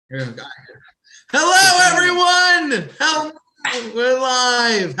Hello, everyone. We're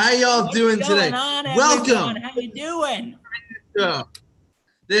live. How y'all doing today? Welcome. How you doing?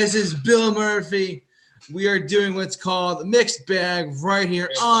 This is Bill Murphy. We are doing what's called Mixed Bag right here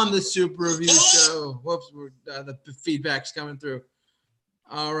on the Super Review Show. Whoops, the feedback's coming through.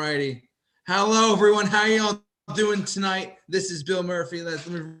 All righty. Hello, everyone. How y'all doing tonight? This is Bill Murphy. Let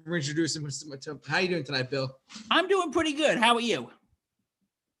me reintroduce him. How you doing tonight, Bill? I'm doing pretty good. How are you?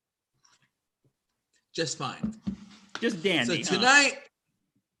 Just fine. Just dandy. So tonight,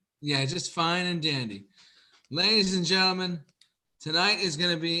 just fine and dandy. Ladies and gentlemen, tonight is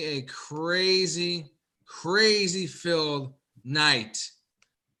going to be a crazy filled night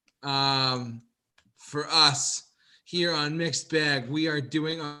for us here on Mixed Bag. We are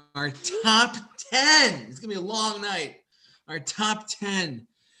doing our top 10. It's going to be a long night. Our top 10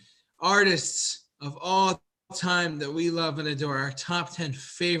 artists of all time that we love and adore. Our top 10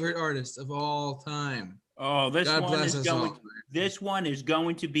 favorite artists of all time. Oh, this one is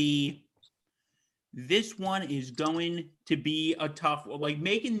going to be a tough one. Like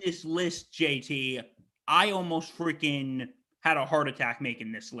making this list, JT, I almost freaking had a heart attack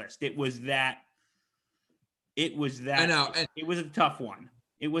making this list. It was that I know. It was a tough one.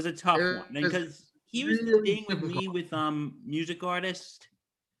 It was a tough one. Because here's the thing with me with music artists.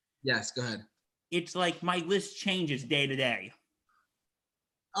 Yes, go ahead. It's like my list changes day to day.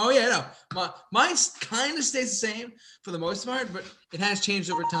 Oh yeah, no, mine kind of stays the same for the most part, but it has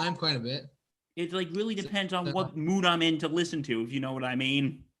changed over time quite a bit. It like really depends on what mood I'm in to listen to, if you know what I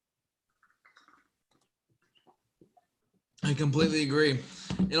mean. I completely agree.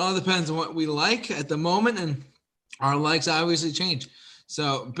 It all depends on what we like at the moment, and our likes obviously change.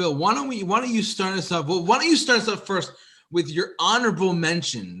 So, Bill, why don't you start us off? Well, why don't you start us off first with your honorable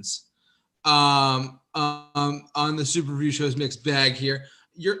mentions on the Super Review Show's Mixed Bag here.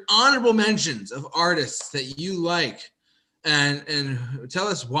 Your honorable mentions of artists that you like, and tell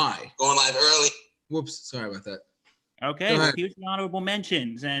us why. Going live early. Whoops, sorry about that. Okay, well, here's the honorable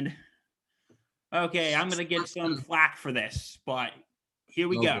mentions, and okay, I'm gonna get some flack for this, but here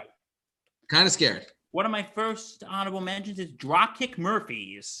we go. Kind of scared. One of my first honorable mentions is Dropkick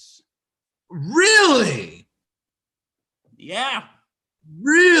Murphys. Really? Yeah.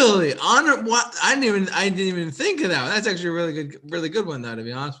 Really? What? I didn't even think of that. That's actually a really good one, though, to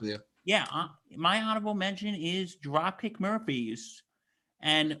be honest with you. Yeah, my honorable mention is Dropkick Murphys,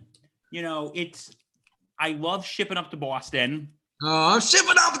 and I love Shipping Up to Boston. Oh,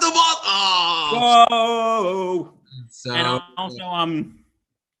 Shipping Up to Boston! Oh, so, and also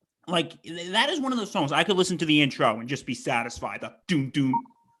like that is one of those songs I could listen to the intro and just be satisfied. The doom doom.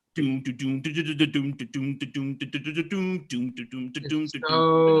 So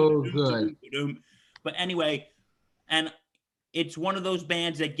good. But anyway, and it's one of those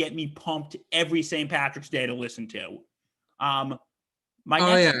bands that get me pumped every St. Patrick's Day to listen to. It's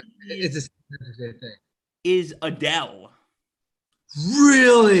a St. Patrick's Day thing. Is Adele.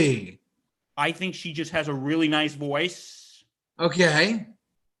 Really? I think she just has a really nice voice. Okay.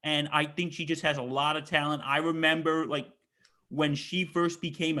 And I think she just has a lot of talent. I remember when she first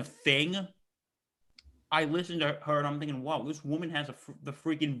became a thing, I listened to her and I'm thinking, wow, this woman has the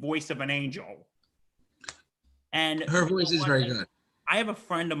freaking voice of an angel. And her voice is very good. I have a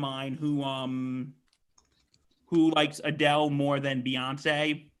friend of mine who likes Adele more than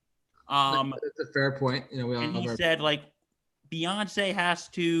Beyonce. That's a fair point. And he said Beyonce has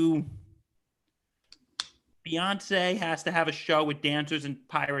to have a show with dancers and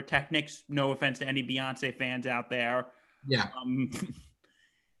pyrotechnics. No offense to any Beyonce fans out there. Yeah.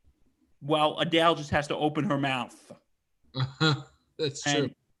 Well, Adele just has to open her mouth. That's true.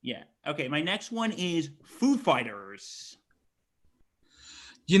 Yeah. Okay. My next one is Foo Fighters.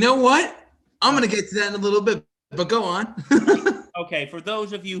 You know what? I'm going to get to that in a little bit, but go on. Okay. For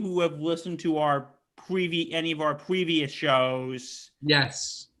those of you who have listened to any of our previous shows.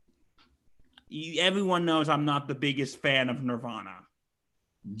 Yes. Everyone knows I'm not the biggest fan of Nirvana.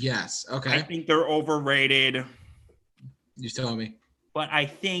 Yes. Okay. I think they're overrated. You tell me. But I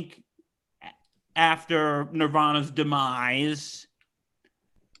think after Nirvana's demise,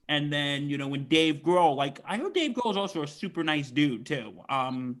 and then when Dave Grohl, I heard Dave Grohl is also a super nice dude too.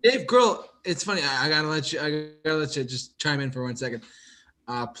 Dave Grohl, it's funny. I gotta let you just chime in for 1 second.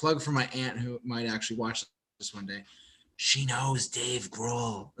 Plug for my aunt who might actually watch this one day. She knows Dave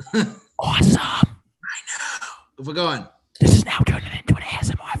Grohl. Awesome. I know. We're going. This is now turning into an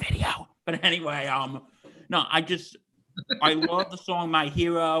ASMR video. But anyway, no, I love the song My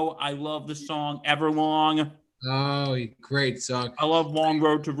Hero. I love the song Everlong. Oh, great song. I love Long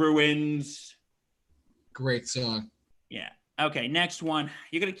Road to Ruins. Great song. Yeah. Okay, next one.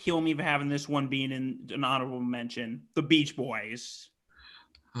 You're gonna kill me for having this one being in an honorable mention. The Beach Boys.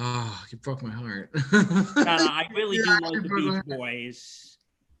 Oh, you broke my heart. No, I really You do like actually the broke my Beach heart. Boys,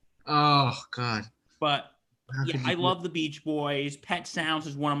 Oh God. but How yeah, could you I do it? love the Beach Boys. Pet Sounds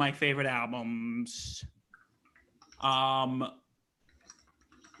is one of my favorite albums. Um,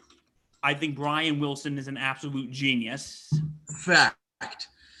 I think Brian Wilson is an absolute genius. Fact.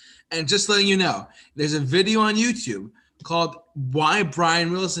 And just letting you know, there's a video on YouTube called Why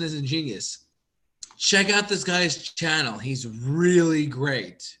Brian Wilson is a Genius. Check out this guy's channel. He's really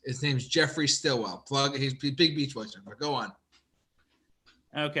great. His name's Jeffrey Stillwell. Plug. He's a big Beach Boys fan. Go on.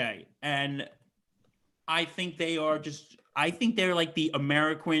 Okay, and I think they're like the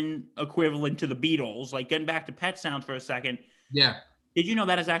American equivalent to the Beatles. Like getting back to Pet Sounds for a second. Yeah. Did you know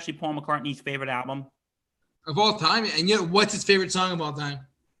that is actually Paul McCartney's favorite album? Of all time. And you know what's his favorite song of all time?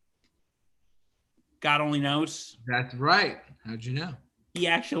 God Only Knows. That's right. How'd you know? He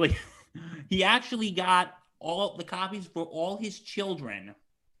actually got all the copies for all his children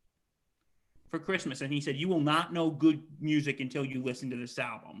for Christmas, and he said, "You will not know good music until you listen to this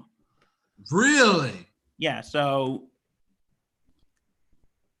album." Really? Yeah. So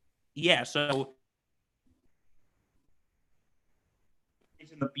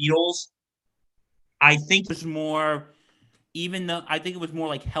in the Beatles, I think there's more. Even though I think it was more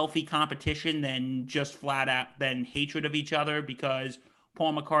like healthy competition than just flat out than hatred of each other, because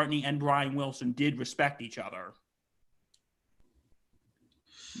Paul McCartney and Brian Wilson did respect each other.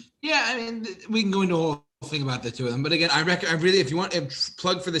 Yeah, I mean, we can go into a whole thing about the two of them. But again, I really, if you want a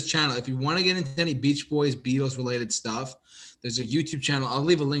plug for this channel, if you want to get into any Beach Boys, Beatles related stuff, there's a YouTube channel. I'll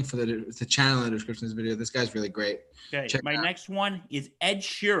leave a link for the channel in the description of this video. This guy's really great. Okay, Check my next one is Ed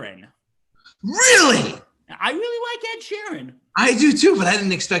Sheeran. Really? I really like Ed Sheeran. I do too, but I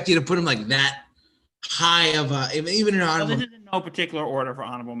didn't expect you to put him like that high of a, even in Well, honorable. this is in no particular order for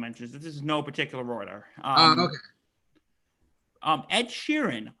honorable mentions. This is no particular order. Okay. Ed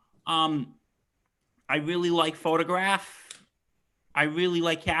Sheeran. I really like Photograph. I really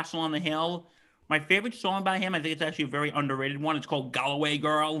like Castle on the Hill. My favorite song by him, I think it's actually a very underrated one. It's called Galloway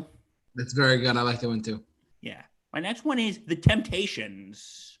Girl. That's very good. I like that one too. Yeah. My next one is The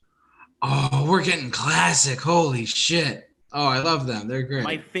Temptations. Oh, we're getting classic. Holy shit. Oh, I love them. They're great.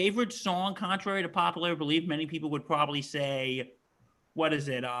 My favorite song, contrary to popular belief, many people would probably say, what is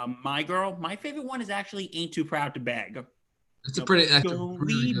it? My Girl. My favorite one is actually Ain't Too Proud to Beg. That's a pretty. That's a Don't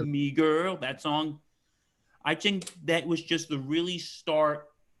really leave good. me, girl. That song. I think that was just the really start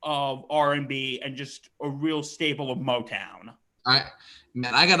of R&B and just a real staple of Motown. I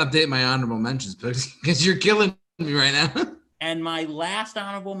gotta update my honorable mentions because you're killing me right now. And my last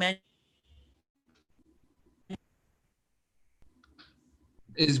honorable mention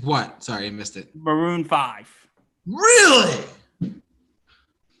Is what? Sorry, I missed it. Maroon 5. Really?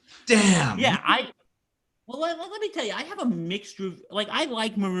 Damn. Yeah, well, let me tell you, I have a mixed like I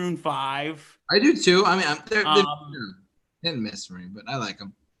like Maroon 5. I do too. I mean, they're hit and miss for me, but I like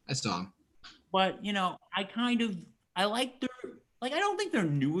them. I saw them. But I like their like I don't think their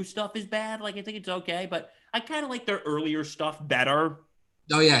newer stuff is bad. Like I think it's okay, but I kind of like their earlier stuff better.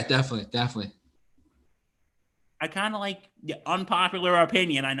 Oh yeah, definitely. I kind of like the unpopular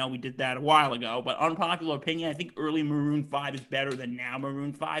opinion. I know we did that a while ago, but unpopular opinion, I think early Maroon 5 is better than now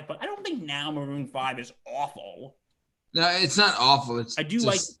Maroon 5, but I don't think now Maroon 5 is awful. No, it's not awful. I do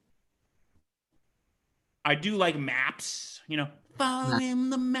like Maps,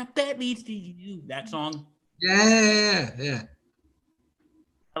 following the map that leads to you. That song. Yeah.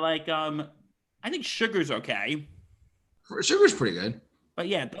 I like I think Sugar's okay. Sugar's pretty good. But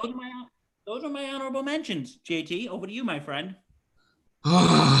yeah, those are my honorable mentions. JT, over to you, my friend.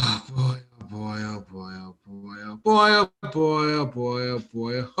 Oh boy, oh boy, oh boy, oh boy, oh boy, oh boy, oh boy, oh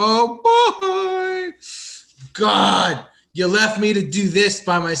boy, oh boy. God, you left me to do this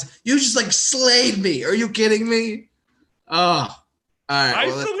by myself. You just like slayed me. Are you kidding me? Oh, all right. I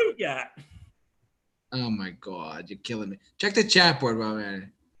salute ya. Oh my God, you're killing me. Check the chat board,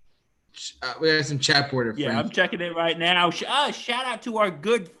 man. We have some chat board. Yeah, I'm checking it right now. Shout out to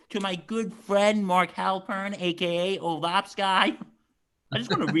my good friend Mark Halpern, aka Old Ops Guy. I just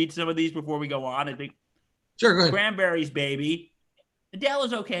want to read some of these before we go on. I think Sure, go ahead. Cranberries, baby. Adele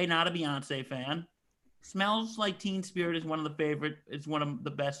is okay, not a Beyonce fan. Smells Like Teen Spirit is one of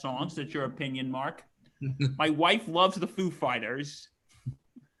the best songs. That's your opinion, Mark. My wife loves the Foo Fighters.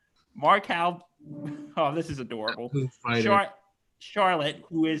 Mark Hal. Oh, this is adorable. Foo Fighters. Charlotte,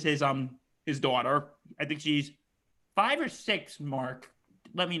 who is his daughter. I think she's 5 or 6, Mark.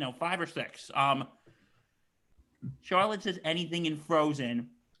 Let me know, 5 or 6. Charlotte says anything in Frozen.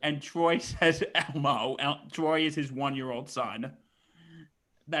 And Troy says Elmo. Troy is his 1-year-old son.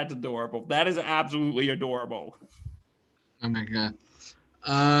 That's adorable. That is absolutely adorable. Oh my god.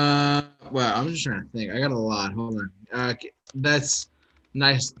 Well, I'm just trying to think. I got a lot. Hold on. That's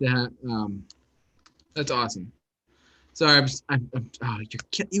nice to have. That's awesome. Sorry, oh,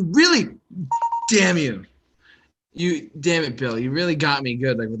 you really, damn you. Damn it, Bill. You really got me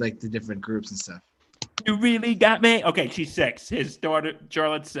good, like with like the different groups and stuff. You really got me? Okay, she's 6. His daughter,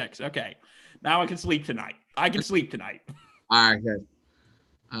 Charlotte's 6. Okay. Now I can sleep tonight. All right, good.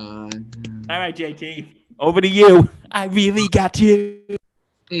 All right, JT. Over to you. I really got you.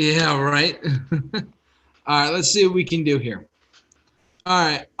 Yeah, right. All right, let's see what we can do here. All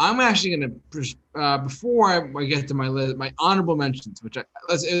right, I'm actually gonna before I get to my list, my honorable mentions, which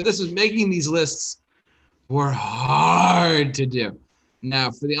this is making these lists were hard to do.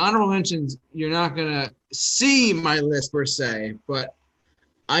 Now, for the honorable mentions, you're not gonna see my list per se, but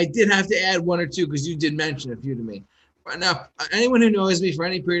I did have to add 1 or 2 because you did mention a few to me. But now, anyone who knows me for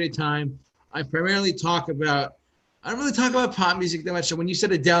any period of time, I primarily talk about. I don't really talk about pop music that much. So when you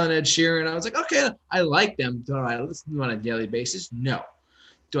said Adele and Ed Sheeran, I was like, okay, I like them. Do I listen to them on a daily basis? No.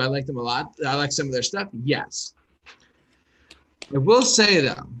 Do I like them a lot? I like some of their stuff? Yes. I will say,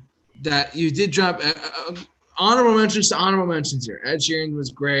 though, that you did drop honorable mentions to honorable mentions here. Ed Sheeran was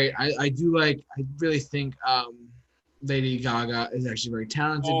great. I really think Lady Gaga is actually very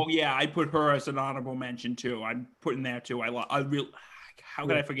talented. Oh, yeah, I put her as an honorable mention, too. I'm putting there, too. How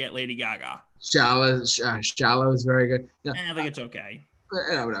could I forget Lady Gaga? Shallow is very good. Yeah. I think it's okay.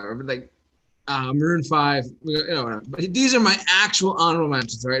 Whatever. But like Maroon 5, whatever. But these are my actual honorable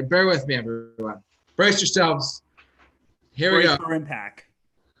mentions, all right? Bear with me, everyone. Brace yourselves. Here we go. For impact.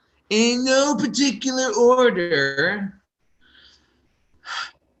 In no particular order,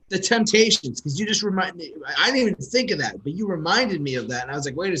 the Temptations, because you just reminded me. I didn't even think of that, but you reminded me of that, and I was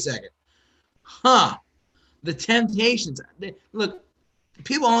like, wait a second. The Temptations. Look,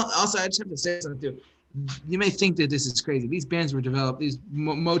 people also, I just have to say something too. You may think that this is crazy. These bands were developed, these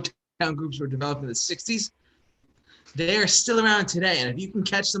Motown groups were developed in the 60s. They are still around today, and if you can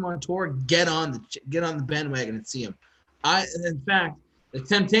catch them on tour, get on the bandwagon and see them. In fact, the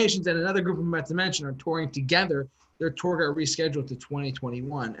Temptations and another group I'm about to mention are touring together. Their tour got rescheduled to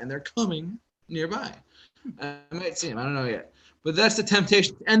 2021, and they're coming nearby. I might see them. I don't know yet. But that's the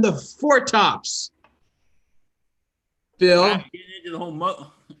Temptations and the Four Tops. Bill? Wow, into the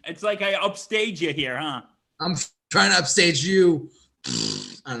whole it's like I upstage you here, huh? I'm trying to upstage you.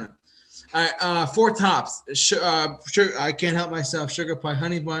 I don't know. All right, Four Tops. I can't help myself. Sugar Pie,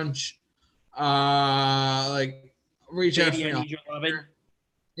 Honey Bunch. Reach Out for Me. Baby, I Need Your Lovin'.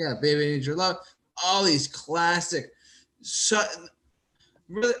 Yeah, Baby, I Need Your Love. All these classic. So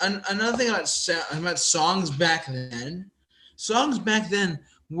really, another thing about songs back then. Songs back then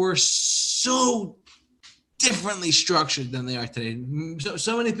were so differently structured than they are today.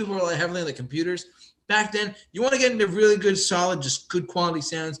 So many people are heavily on the computers. Back then, you want to get into really good, solid, just good quality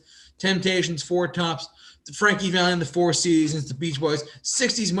sounds. Temptations, Four Tops, the Frankie Valli and the Four Seasons, the Beach Boys.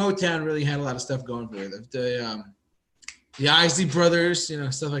 60s Motown really had a lot of stuff going for it. The Isley Brothers,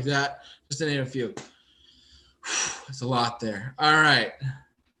 stuff like that. Just to name a few. It's a lot there. All right.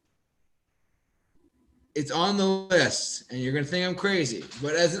 It's on the list, and you're going to think I'm crazy.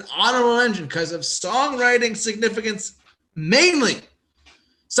 But as an honorable mention, because of songwriting significance, mainly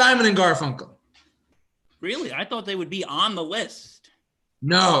Simon and Garfunkel. Really? I thought they would be on the list.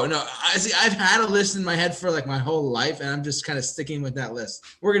 No. I've had a list in my head for my whole life, and I'm just kind of sticking with that list.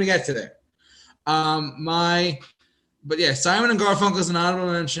 We're going to get to there. But yeah, Simon and Garfunkel is an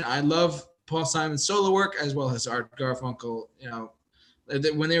honorable mention. I love Paul Simon's solo work as well as Art Garfunkel.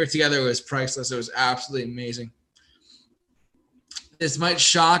 When they were together, it was priceless. It was absolutely amazing. This might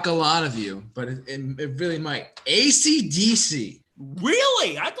shock a lot of you, but it really might. AC/DC.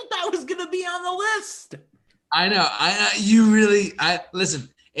 Really? I thought that was going to be on the list. I know. Listen,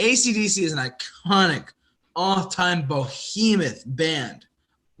 AC/DC is an iconic, all-time behemoth band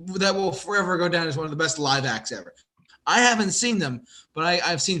that will forever go down as one of the best live acts ever. I haven't seen them, but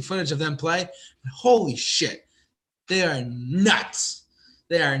I've seen footage of them play. Holy shit. They are nuts.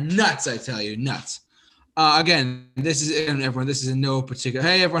 They are nuts, I tell you, nuts. Again, this is in no particular.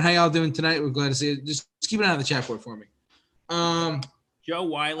 Hey, everyone, how y'all doing tonight? We're glad to see you. Just keep an eye on the chat board for me. Joe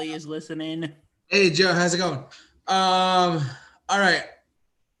Wiley is listening. Hey, Joe, how's it going? All right.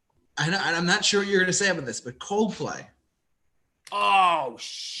 I'm not sure what you're going to say about this, but Coldplay. Oh,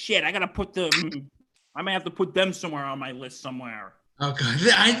 shit. I may have to put them somewhere on my list somewhere. Oh, God.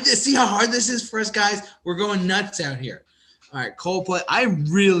 I see how hard this is for us, guys. We're going nuts out here. All right, Coldplay. I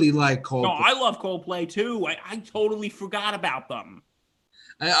really like Coldplay. No, I love Coldplay, too. I totally forgot about them.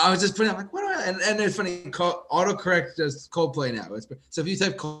 I was just putting, I'm like, what do I? And it's funny. Autocorrect does Coldplay now. So if you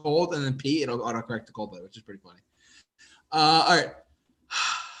type cold and then P, it'll autocorrect to Coldplay, which is pretty funny. All right.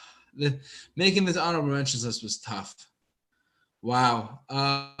 Making this honorable mentions list was tough. Wow.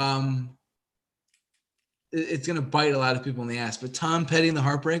 It's gonna bite a lot of people in the ass. But Tom Petty and the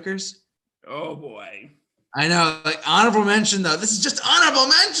Heartbreakers. Oh boy. I know, like honorable mention though. This is just honorable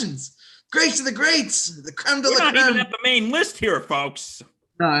mentions. Greats of the greats, the creme de We're la not even creme. at the main list here, folks.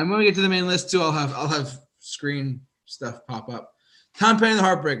 No, and when we get to the main list too, I'll have screen stuff pop up. Tom Petty and the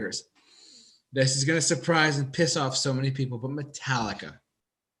Heartbreakers. This is gonna surprise and piss off so many people, but Metallica.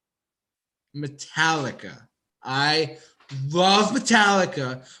 I love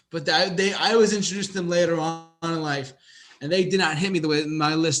Metallica, but I was introduced to them later on in life, and they did not hit me the way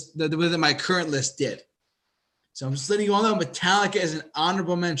my list, the way that my current list did. So I'm just letting you all know Metallica is an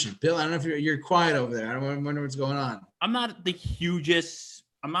honorable mention. Bill, I don't know if you're quiet over there. I don't wonder what's going on. I'm not the hugest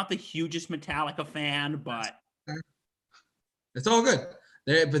Metallica fan, but It's all good.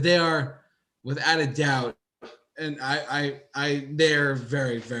 They are without a doubt, and they're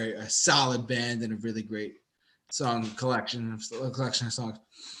very, very a solid band and a really great collection of songs.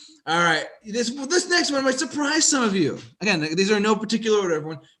 All right, this next one might surprise some of you. Again, these are in no particular order.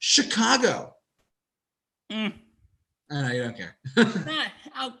 Everyone, Chicago. I know you don't care.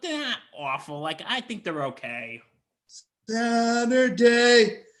 they're not awful. Like, I think they're okay.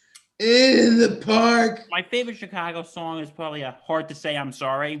 Saturday in the park. My favorite Chicago song is probably Hard to Say I'm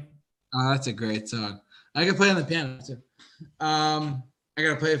Sorry. Oh, that's a great song. I can play on the piano too. I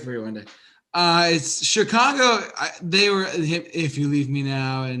gotta play it for you one day. It's Chicago. They were If You Leave Me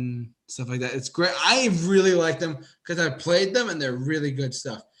Now and stuff like that. It's great. I really like them because I played them and they're really good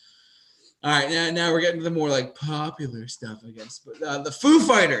stuff. All right, now we're getting to the more like popular stuff, I guess. But the Foo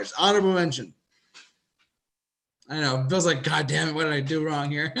Fighters, honorable mention. I know. Bill's like, God damn it, what did I do wrong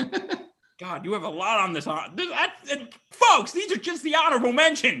here? God, you have a lot on this. Folks, these are just the honorable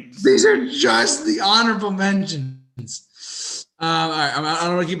mentions. These are just the honorable mentions. All right, I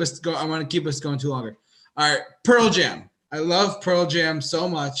don't want to keep us going. I want to keep us going too longer. All right, Pearl Jam. I love Pearl Jam so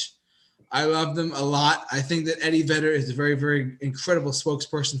much. I love them a lot. I think that Eddie Vedder is a very, very incredible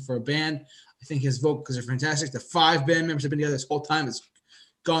spokesperson for a band. I think his vocals are fantastic. The 5 band members have been together this whole time. It's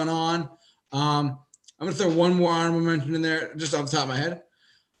gone on. I'm going to throw one more honorable mention in there just off the top of my head.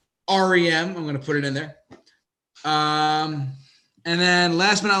 REM, I'm going to put it in there. And then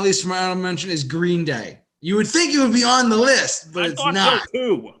last but not least for my honorable mention is Green Day. You would think it would be on the list, but it's not. So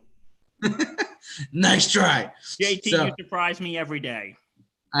too. Nice try. JT, you surprise me every day.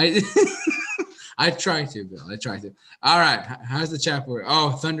 I try to, Bill. I try to. All right. How's the chat board?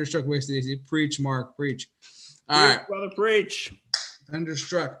 Oh, Thunderstruck Wasted Easy. Preach, Mark. Preach. All right. Brother, preach.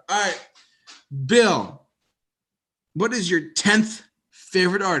 Thunderstruck. All right. Bill, what is your 10th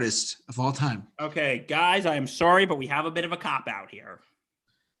favorite artist of all time? Okay, guys, I am sorry, but we have a bit of a cop-out here.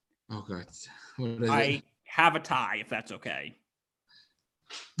 Oh, God. What is I have a tie, if that's okay.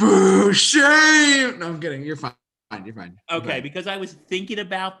 Boo, shame. No, I'm kidding. You're fine. You're fine. Okay, because I was thinking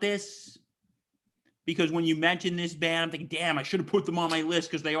about this. Because when you mentioned this band, I'm thinking, damn, I should have put them on my list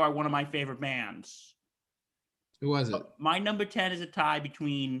because they are one of my favorite bands. Who was it? My number 10 is a tie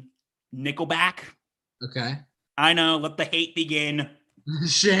between Nickelback. Okay. I know, let the hate begin.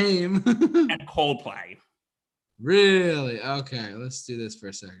 Shame. And Coldplay. Really? Okay, let's do this for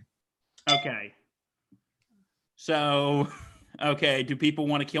a second. Okay. So, okay, do people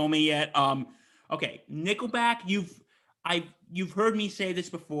want to kill me yet? Okay, Nickelback, you've heard me say this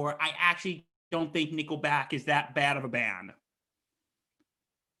before. I actually don't think Nickelback is that bad of a band.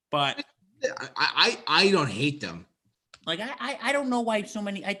 But I don't hate them. Like I don't know why so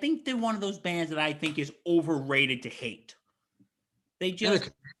many. I think they're one of those bands that I think is overrated to hate. They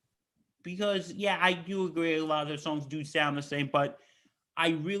just because I do agree a lot of their songs do sound the same, but I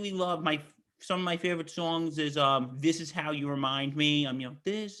really love some of my favorite songs is This Is How You Remind Me.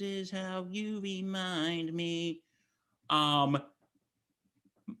 This is how you remind me. I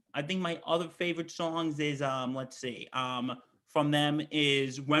think my other favorite songs is let's see. From them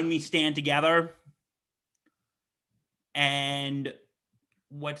is When We Stand Together. And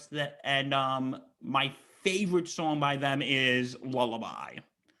what's that? And my favorite song by them is Lullaby.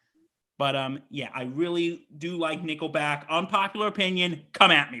 But I really do like Nickelback. Unpopular opinion,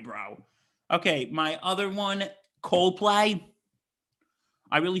 come at me, bro. Okay, my other one, Coldplay.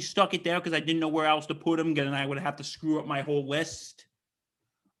 I really stuck it there because I didn't know where else to put them, and I would have to screw up my whole list.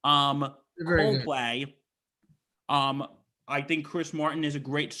 Coldplay. I think Chris Martin is a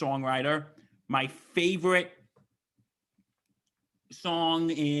great songwriter. My favorite song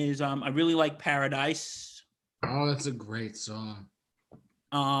is I really like Paradise. Oh, that's a great song.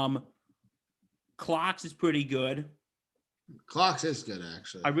 Clocks is pretty good. Clocks is good,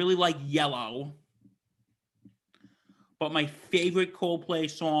 actually. I really like Yellow. But my favorite Coldplay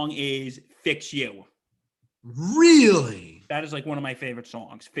song is Fix You. Really? That is like one of my favorite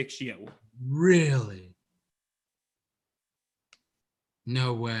songs, Fix You. Really?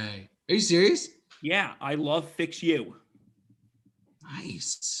 No way. Are you serious? Yeah, I love Fix You.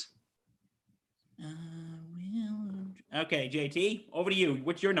 Nice. Okay, JT, over to you.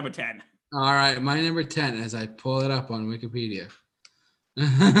 What's your number 10? All right, my number 10 as I pull it up on Wikipedia.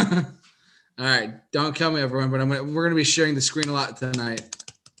 All right, don't kill me, everyone, but we're going to be sharing the screen a lot tonight.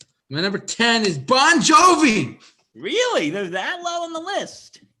 My number 10 is Bon Jovi. Really? They're that low on the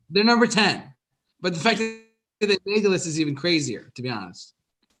list? They're number 10. But the fact that they made the list is even crazier, to be honest.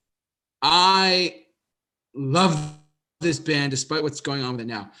 I love this band despite what's going on with it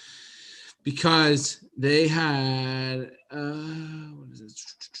now. Because they had what is it?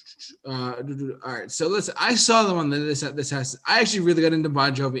 All right, so listen. I saw them on this has. I actually really got into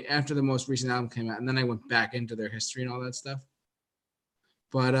Bon Jovi after the most recent album came out, and then I went back into their history and all that stuff.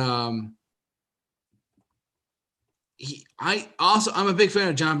 But I'm a big fan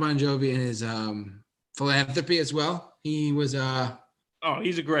of John Bon Jovi and his philanthropy as well. He was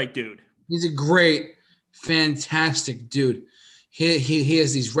he's a great dude. He's a great, fantastic dude. He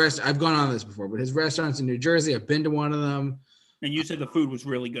has these restaurants. I've gone on this before, but his restaurants in New Jersey, I've been to one of them. And you said the food was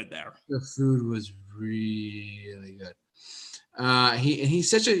really good there. The food was really good.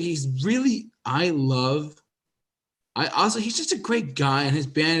 He's just a great guy, and his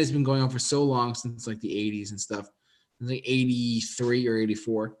band has been going on for so long, since like the 80s and stuff. Like 83 or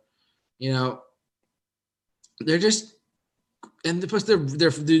 84. You know, they're just, and plus they're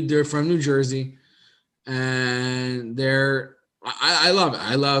from New Jersey, and I love it.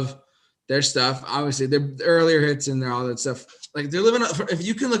 I love their stuff. Obviously, their earlier hits and all that stuff. Like they're if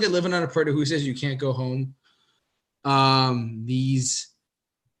you can look at Living on a Prayer, Who Says You Can't Go Home. They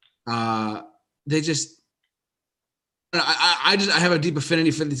just, I have a deep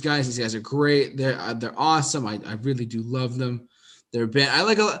affinity for these guys. These guys are great. They're awesome. I really do love them. Their band, I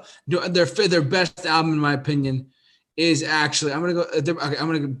like a lot. Their best album, in my opinion, is actually I'm gonna go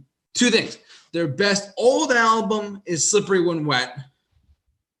two things. Their best old album is Slippery When Wet.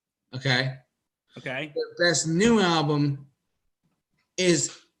 Okay. Okay. Their best new album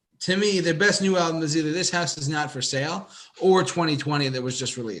is, to me, their best new album is either This House Is Not For Sale or 2020 that was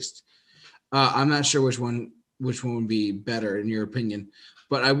just released. I'm not sure which one would be better in your opinion,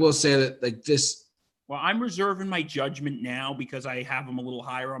 but I will say that like this. Well, I'm reserving my judgment now because I have them a little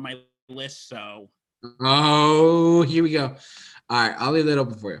higher on my list. So. Oh, here we go. All right, I'll leave that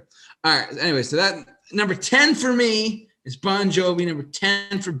open for you. All right. Anyway, so that number 10 for me is Bon Jovi. Number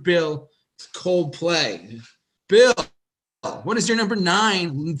 10 for Bill is Coldplay. Bill, what is your number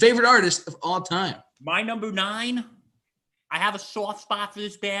 9 favorite artist of all time? My number 9, I have a soft spot for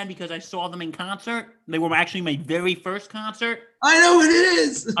this band because I saw them in concert. They were actually my very first concert. I know what it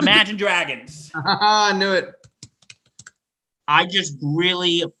is. Imagine Dragons. I knew it. I just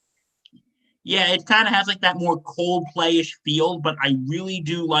really, it kind of has like that more Coldplay-ish feel, but I really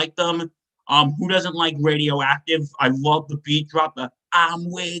do like them. Who doesn't like Radioactive? I love the beat drop. The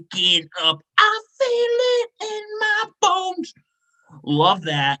I'm waking up, I feel it in my bones. Love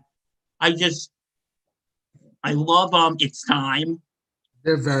that. I love It's Time.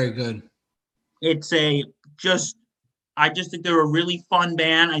 They're very good. I just think they're a really fun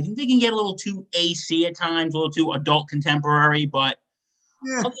band. I think they can get a little too AC at times, a little too adult contemporary, but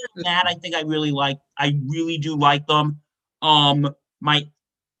other than that, I think I really do like them. My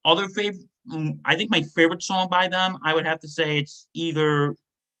other favorite, I think my favorite song by them, I would have to say it's either,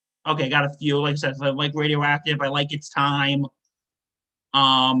 okay, I got a few, like I said, I like Radioactive, I like It's Time.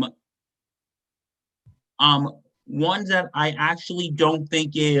 One that I actually don't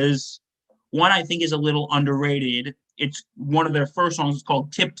think I think is a little underrated. It's one of their first songs. It's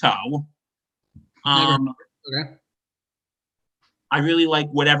called Tiptoe. Okay. I really like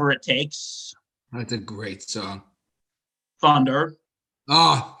Whatever It Takes. That's a great song. Thunder.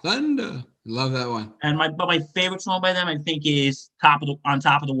 Oh, Thunder. Love that one. And my favorite song by them, I think, is On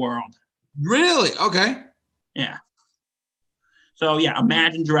Top of the World. Really? Okay. Yeah. So yeah,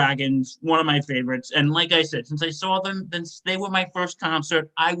 Imagine Dragons, one of my favorites. And like I said, since I saw them, since they were my first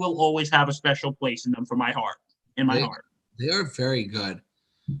concert, I will always have a special place in them for my heart. In my heart. They are very good.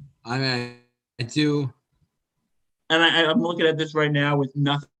 I mean, I do. And I'm looking at this right now with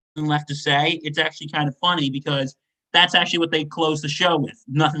Nothing Left to Say. It's actually kind of funny because that's actually what they closed the show with.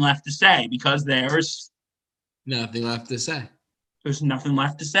 Nothing Left to Say, because there's nothing left to say. There's nothing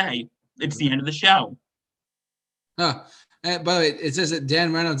left to say. It's the end of the show. Huh. By the way, it says that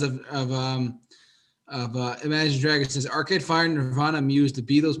Dan Reynolds of Imagine Dragons says Arcade Fire, Nirvana, Muse, The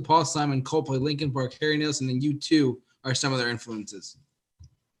Beatles, Paul Simon, Coldplay, Linkin Park, Harry Nilsson, and U2 are some of their influences.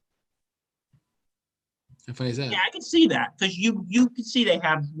 How funny is that? Yeah, I can see that because you can see they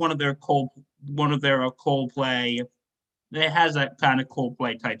have one of their Coldplay that has that kind of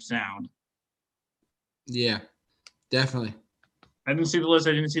Coldplay type sound. Yeah, definitely. I didn't see the list.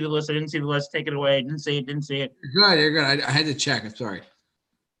 I didn't see the list. I didn't see the list. Take it away. Didn't see it. Didn't see it. You're good. You're good. I had to check. I'm sorry.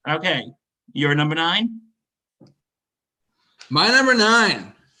 Okay, you're number 9. My number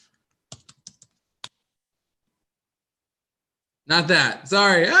 9. Not that.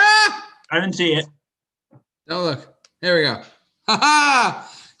 Sorry. Ah! I didn't see it. Oh, look. There we go. Ha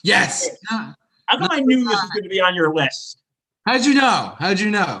ha! Yes. How come I knew this was going to be on your list? How'd you know? How'd you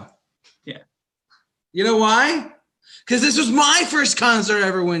know? Yeah. You know why? Because this was my first concert I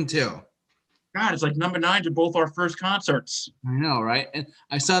ever went to. God, it's like number 9 to both our first concerts. I know, right? And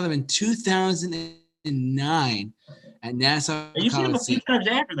I saw them in 2009 at Nassau And you've seen them a few Coliseum.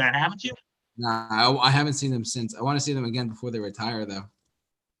 times after that, haven't you? Nah, I haven't seen them since. I want to see them again before they retire, though.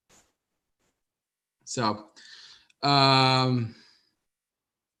 So,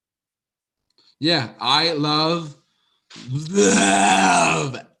 yeah, I love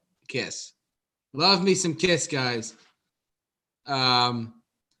Kiss. Love me some Kiss, guys.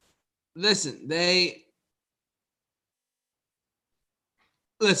 Listen,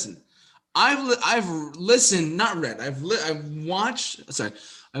 I've listened, not read. I've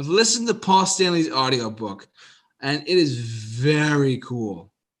listened to Paul Stanley's audiobook, and it is very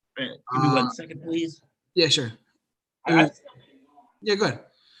cool. Give me 1 second, please. Yeah, sure. I- Yeah, go ahead.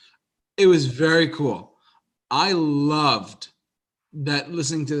 It was very cool. I loved that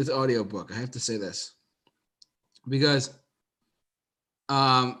listening to this audiobook. I have to say this because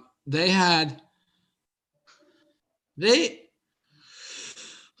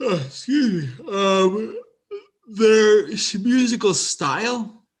excuse me. Their musical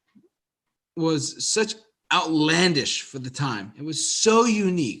style was such outlandish for the time. It was so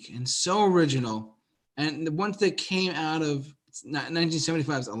unique and so original. And the ones that came out of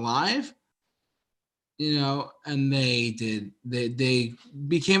 1975's Alive, and they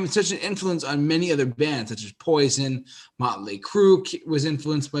became such an influence on many other bands, such as Poison, Motley Crue was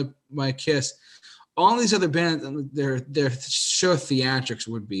influenced by Kiss. All these other bands, their show theatrics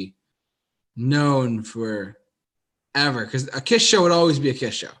would be known for ever, because a Kiss show would always be a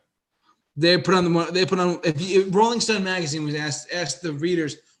Kiss show. Rolling Stone magazine was asked the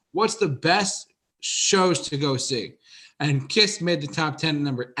readers, what's the best shows to go see? And Kiss made the top 10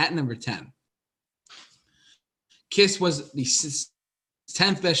 at number 10. Kiss was the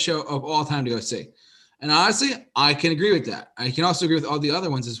 10th best show of all time to go see. And honestly, I can agree with that. I can also agree with all the other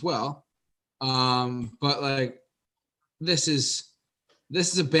ones as well. But like, this is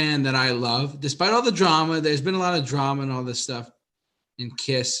a band that I love. Despite all the drama, there's been a lot of drama and all this stuff in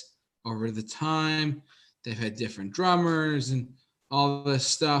Kiss over the time. They've had different drummers and all this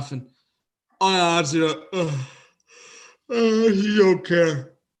stuff. And I honestly don't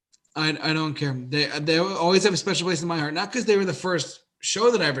care. I don't care. They always have a special place in my heart. Not because they were the first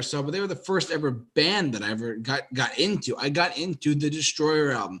show that I ever saw, but they were the first ever band that I ever got into. I got into the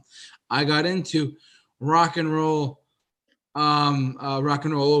Destroyer album. I got into rock and roll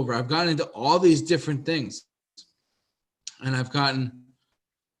over. I've gotten into all these different things, and you gotta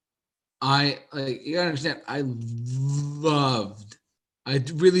understand, I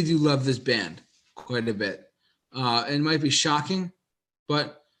really do love this band quite a bit. It might be shocking,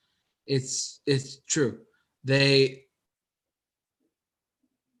 but it's true. They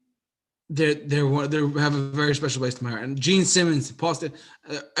have a very special place to my heart. And Gene Simmons, Paul Stanley,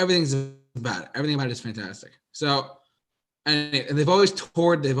 everything about it is fantastic. So, and they've always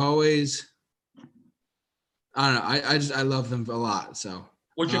toured. They've always, I don't know. I love them a lot. So,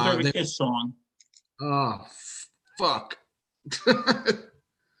 what's your favorite Kiss song? Oh, fuck.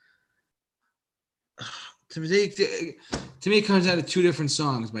 To me, it comes down to two different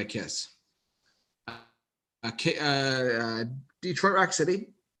songs by Kiss. Detroit Rock City.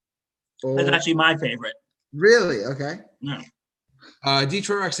 That's actually my favorite. Really? Okay. No.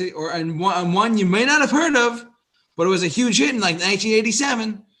 Detroit Rock City, and one you may not have heard of, but it was a huge hit in like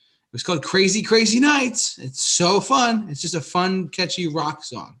 1987. It was called Crazy Crazy Nights. It's so fun. It's just a fun, catchy rock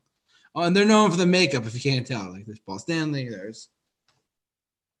song. Oh, and they're known for the makeup, if you can't tell. Like there's Paul Stanley, there's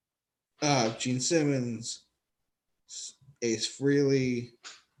Gene Simmons, Ace Frehley,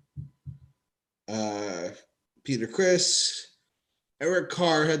 Peter Criss, Eric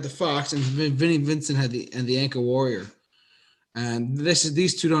Carr had the Fox, and Vinnie Vincent had the Anchor Warrior. And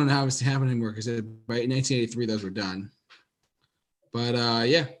these two don't obviously happen anymore because by 1983 those were done. But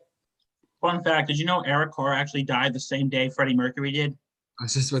yeah, Fun fact: did you know Eric Carr actually died the same day Freddie Mercury did? I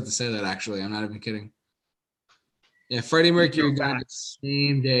was just about to say that actually. I'm not even kidding. Yeah, Freddie Mercury No died the facts.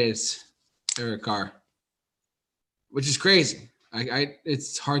 same day as Eric Carr, which is crazy.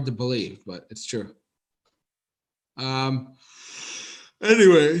 It's hard to believe, but it's true. Um.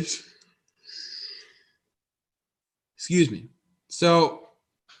 Anyways, excuse me. So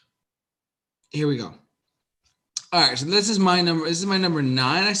here we go. All right. So this is my number. This is my number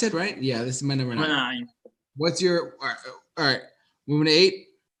 9. I said right. Yeah, this is my number 9. What's your? All right. Moving to 8.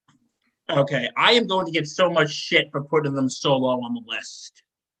 Okay, I am going to get so much shit for putting them so low on the list.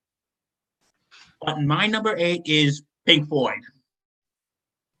 But my number 8 is Pink Floyd.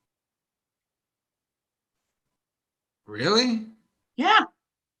 Really? Yeah.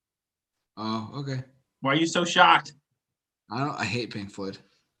 Oh, okay. Why are you so shocked? I hate Pink Floyd.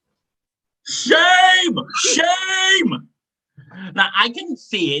 Shame! Shame! Now I can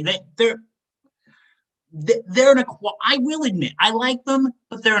see that they're an I will admit I like them,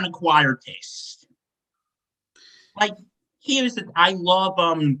 but they're an acquired taste. Like here's the I love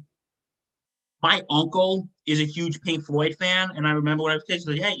my uncle is a huge Pink Floyd fan, and I remember when I was a kid, he's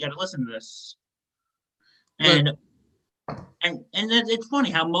like, "Hey, you got to listen to this." And it's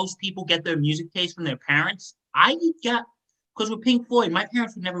funny how most people get their music taste from their parents. I got because with Pink Floyd, my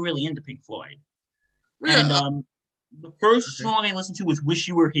parents were never really into Pink Floyd, and the first song I listened to was "Wish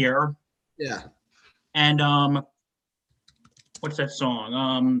You Were Here." Yeah. And what's that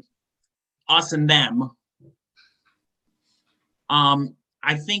song? Us and Them.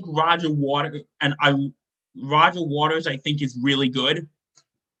 I think Roger Waters I think is really good.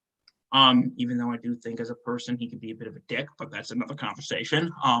 Even though I do think as a person he can be a bit of a dick, but that's another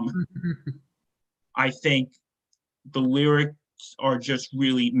conversation. I think the lyrics are just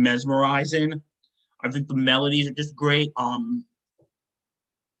really mesmerizing. I think the melodies are just great. The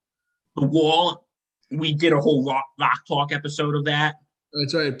Wall, we did a whole rock talk episode of that.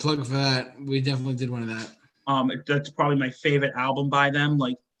 That's right. Plug for that. We definitely did one of that. That's probably my favorite album by them.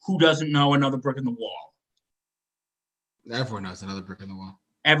 Like, who doesn't know Another Brick in the Wall? Everyone knows Another Brick in the Wall.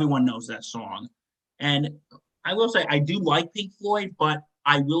 Everyone knows that song. And I will say, I do like Pink Floyd, but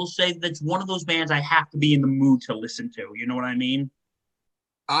I will say that's one of those bands I have to be in the mood to listen to. You know what I mean?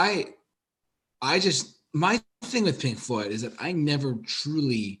 I just, my thing with Pink Floyd is that I never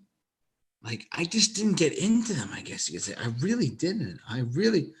truly, I just didn't get into them, I guess you could say. I really didn't.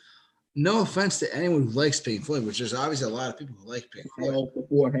 No offense to anyone who likes Pink Floyd, which there's obviously a lot of people who like Pink Floyd.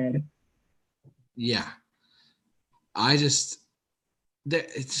 Beforehand. Yeah.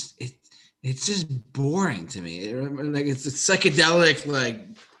 It's just boring to me. It's a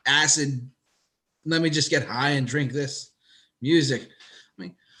psychedelic, acid. Let me just get high and drink this music.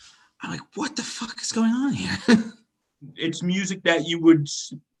 I'm like, what the fuck is going on here? It's music that you would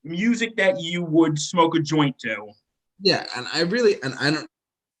smoke a joint to. Yeah, and I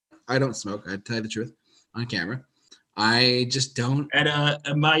don't smoke. I tell you the truth on camera. I just don't. And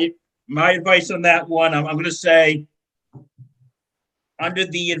my advice on that one, I'm going to say, under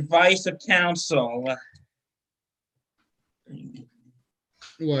the advice of counsel.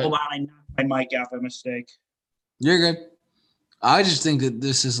 What? Hold on, I knocked my mic out by mistake. You're good. I just think that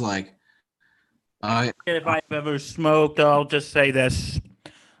this is if I've ever smoked, I'll just say this.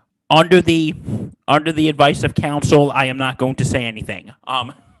 Under the advice of counsel, I am not going to say anything.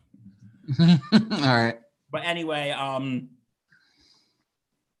 All right. But anyway,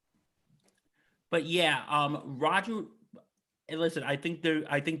 but yeah, Roger. Listen, I think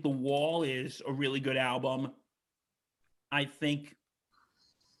The Wall is a really good album. I think,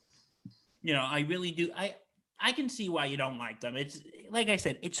 I really do. I can see why you don't like them. It's like I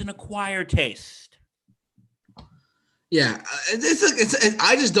said, it's an acquired taste. Yeah,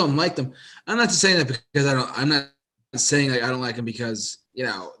 I just don't like them. I'm not saying that because I'm not saying I don't like them because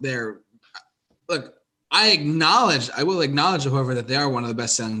they're. Look, I will acknowledge, however, that they are one of the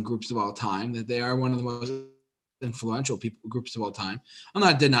best-selling groups of all time. That they are one of the most influential groups of all time. I'm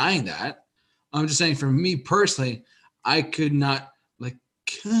not denying that. I'm just saying, for me personally, I could not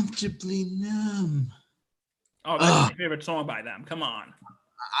comfortably numb. Oh, that's my favorite song by them. Come on.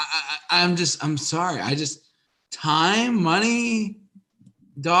 I'm sorry. Time, money,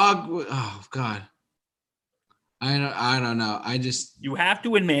 dog. Oh God. I don't know. You have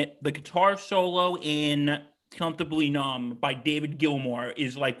to admit the guitar solo in "Comfortably Numb" by David Gilmour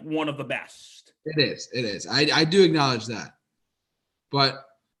is one of the best. It is. I do acknowledge that, but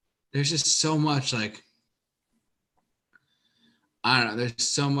there's just so much I don't know. There's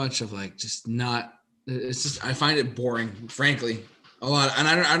so much of just not. It's just I find it boring, frankly. a lot, and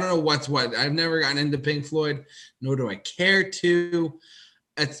I don't know what's what. I've never gotten into Pink Floyd, nor do I care to.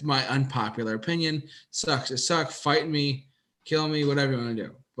 That's my unpopular opinion. Sucks. It sucks. Fight me, kill me, whatever you want to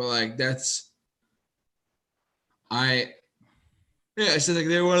do. But like it's like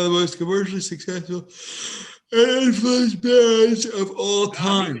they're one of the most commercially successful and influenced bands of all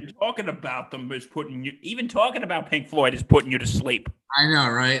time. Even talking about them is putting you. Even talking about Pink Floyd is putting you to sleep. I know,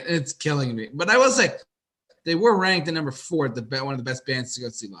 right? It's killing me. But I will say, they were ranked at number 4, one of the best bands to go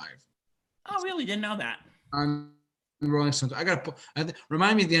see live. Oh, really? Didn't know that. On Rolling Stones. I gotta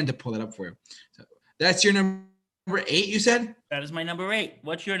remind me at the end to pull that up for you. So that's your number 8, you said? That is my number 8.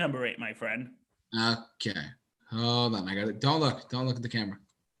 What's your number 8, my friend? Okay. Hold on. I got it. Don't look at the camera.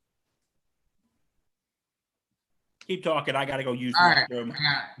 Keep talking. I gotta go use All the right. bathroom.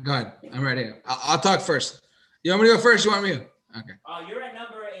 Go ahead. I'm ready. I'll talk first. You want me to go first? You want me to? Okay. You're at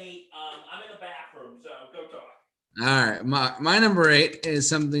number 8. I'm in the bathroom, so go talk. All right. My number 8 is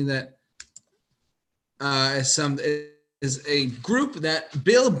something that is a group that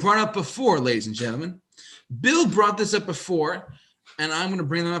Bill brought up before, ladies and gentlemen. Bill brought this up before, and I'm going to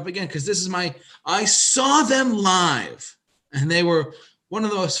bring them up again because I saw them live, and they were one of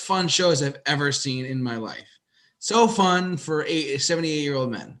the most fun shows I've ever seen in my life. So fun for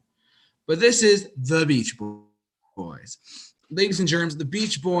 78-year-old men. But this is the Beach Boys. Ladies and germs, the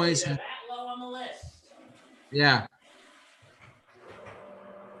Beach Boys. That low on the list. Yeah.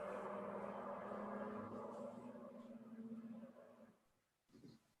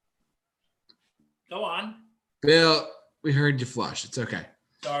 Go on. Bill, we heard you flush. It's okay.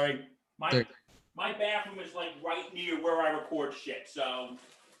 Sorry. My bathroom is like right near where I record shit, so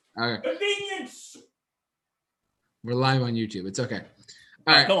Okay. convenience. We're live on YouTube. It's okay.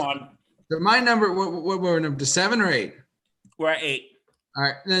 All right. Go on. So my number, what were we number 7 or 8? We're at 8. All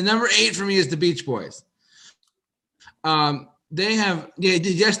right. The number 8 for me is the Beach Boys. They're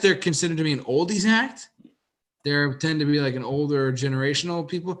considered to be an oldies act. They tend to be like an older generational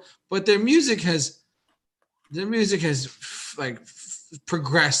people, but their music has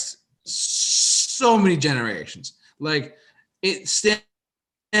progressed so many generations. Like it stands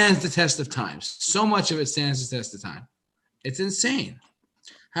the test of time. So much of it stands the test of time. It's insane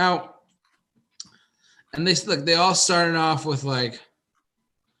how. And they all started off with like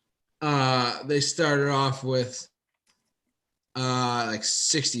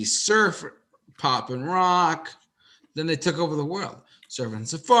 60s surf, pop and rock. Then they took over the world. Surfing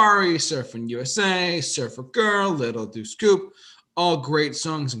Safari, Surfing USA, Surfer Girl, Little Deuce Scoop, all great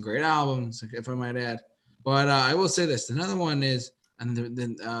songs and great albums, if I might add. But I will say this: another one is, and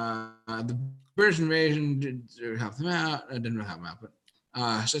then the British Invasion did help them out. I didn't really help them out, but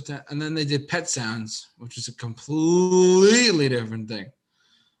and then they did Pet Sounds, which is a completely different thing.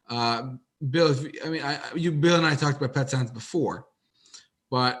 Bill, Bill and I talked about Pet Sounds before,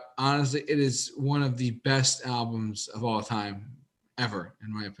 but honestly, it is one of the best albums of all time, ever,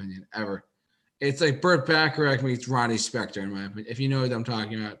 in my opinion, ever. It's like Burt Bacharach meets Ronnie Spector, in my opinion. If you know what I'm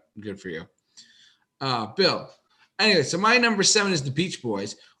talking about, good for you. Bill. Anyway, so my number 7 is the Beach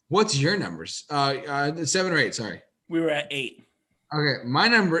Boys. What's your numbers? 7 or 8, sorry. We were at 8. Okay, my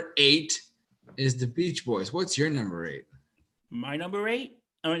number 8 is the Beach Boys. What's your number 8? My number 8?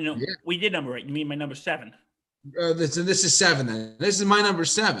 Oh, no, yeah. We did number 8. You mean my number 7? This is 7 then. This is my number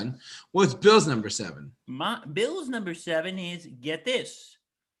 7. What's Bill's number 7? Bill's number 7 is, get this,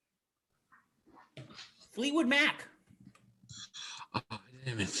 Fleetwood Mac. Oh, I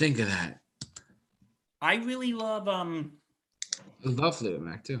didn't even think of that. I really love I love Fleetwood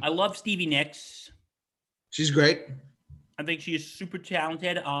Mac too. I love Stevie Nicks. She's great. I think she is super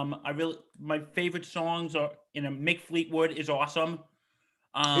talented. My favorite songs are Mick Fleetwood is awesome.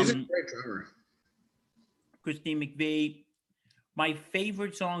 He's a great drummer. Christine McVie. My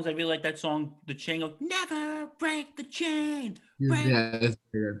favorite songs, I really like that song, The Chain of Never Break the Chain. Yeah, that's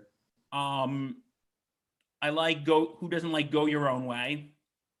good. I like Who doesn't like Go Your Own Way?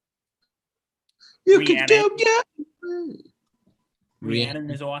 You can go your way.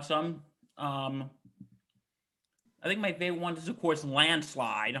 Rhiannon is awesome. I think my favorite one is, of course,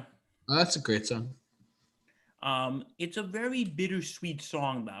 Landslide. Oh, that's a great song. It's a very bittersweet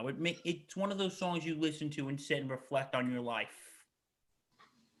song, though. It's one of those songs you listen to and sit and reflect on your life.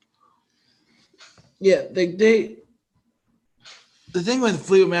 Yeah, the thing with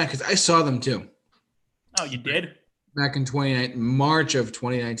Fleetwood Mac is I saw them too. Oh, you did? Back in March of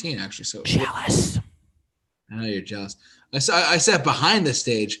 2019, actually. So jealous. I know you're jealous. I sat behind the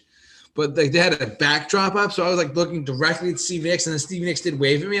stage, but they had a backdrop up, so I was like looking directly at Stevie Nicks, and then Stevie Nicks did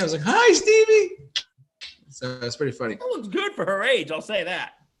wave at me. I was like, "Hi, Stevie." So that's pretty funny. That looks good for her age. I'll say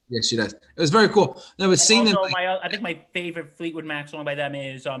that. Yes, she does. It was very cool. No, but seeing them. Also, I think my favorite Fleetwood Mac song by them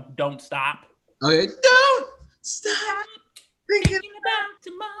is "Don't Stop." Okay, don't stop thinking Thinking about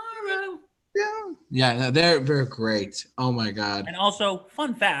tomorrow. about. Yeah, no, they're great. Oh my god. And also,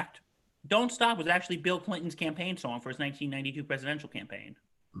 fun fact: "Don't Stop" was actually Bill Clinton's campaign song for his 1992 presidential campaign.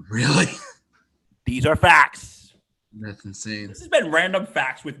 Really? These are facts. That's insane. This has been Random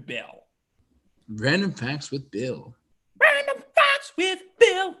Facts with Bill. Random facts with Bill. Random Facts with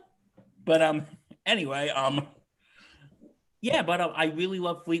Bill. But anyway, yeah, but I really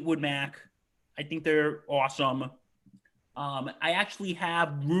love Fleetwood Mac. I think they're awesome. I actually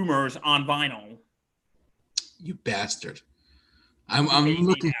have Rumors on vinyl. You bastard. I'm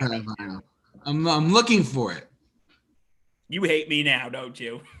looking for that vinyl. I'm looking for it. You hate me now, don't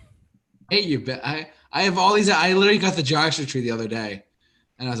you? Hey, you bet. I have all these. I literally got the Joshua Tree the other day,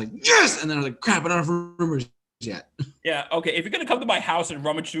 and I was like, yes. And then I was like, crap, I don't have Rumors yet. Yeah, okay. If you're gonna come to my house and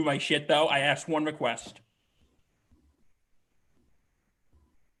rummage through my shit, though, I ask one request.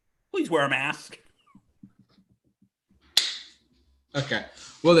 Please wear a mask. Okay.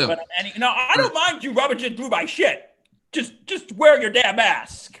 Well, then. But no, I don't mind you rummaging through my shit. Just wear your damn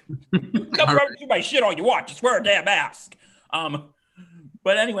mask. Come rummage through my shit all you want. Just wear a damn mask.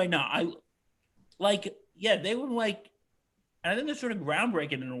 But anyway, no, I like. Yeah, they were like. I think they're sort of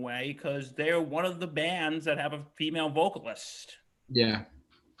groundbreaking in a way because they're one of the bands that have a female vocalist. Yeah.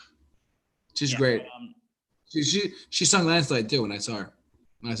 She's great. But, she sung Landslide too when I saw her.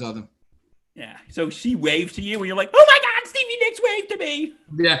 When I saw them. Yeah. So she waved to you and you're like, oh my God, Stevie Nicks waved to me.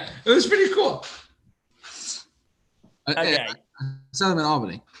 Yeah. It was pretty cool. Okay. I saw them in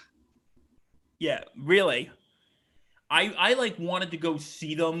Albany. Yeah, really. I like wanted to go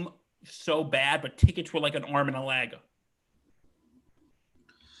see them so bad, but tickets were like an arm and a leg.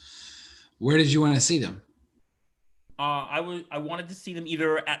 Where did you want to see them? I wanted to see them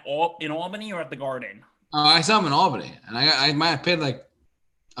either in Albany or at the Garden. I saw them in Albany, and I might have paid like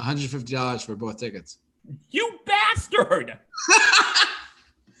 $150 for both tickets. You bastard!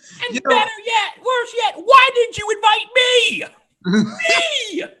 And better yet, worse yet, why did you invite me?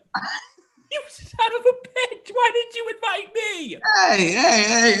 Me! You son of a bitch! Why did you invite me?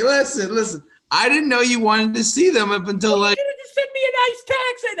 Hey! Listen. I didn't know you wanted to see them up until like. You just send me a nice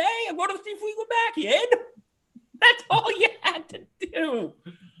text and hey, I'm going to see Fleetwood Mac in. That's all you had to do.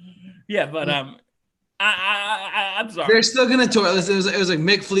 Yeah, but I'm sorry. They're still gonna tour. It was like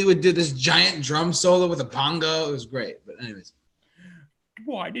Mick Fleetwood did this giant drum solo with a bongo. It was great. But anyways.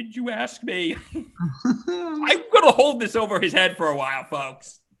 Why did you ask me? I'm gonna hold this over his head for a while,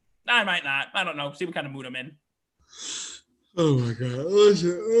 folks. I might not. I don't know. See what kind of mood I'm in. Oh my God.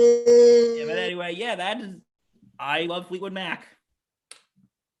 Yeah, but anyway, yeah, that is. I love Fleetwood Mac.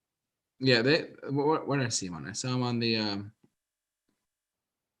 Yeah, where did I see him on? I saw him on the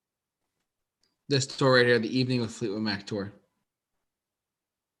this tour right here, the Evening with Fleetwood Mac tour.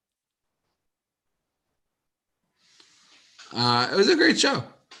 It was a great show.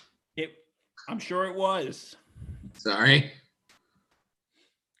 I'm sure it was. Sorry.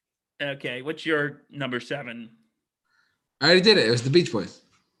 Okay, what's your number 7? I already did it. It was the Beach Boys.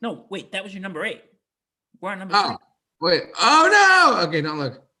 No, wait, that was your number 8. We're on number 3. Wait. Oh no! Okay, don't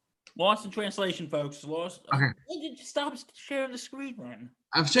look. Lost in translation, folks. Lost. Okay. Just stop sharing the screen, man.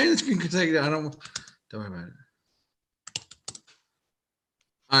 I'm sharing the screen because I don't worry about it.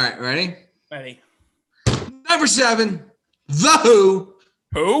 All right, ready? Ready. Number 7, The Who.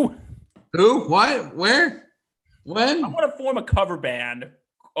 Who? Who? What? Where? When? I want to form a cover band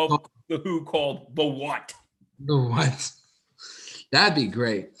of The Who called The What? The what? That'd be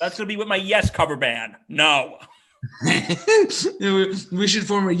great. That's going to be with my Yes cover band. No. We should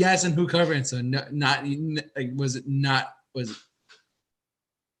form a Yes and Who cover band. So not like was it not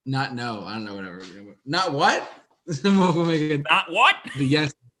no? I don't know, whatever. Not what? We'll make it Not what? the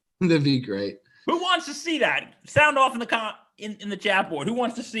Yes. That'd be great. Who wants to see that? Sound off in the in the chat board. Who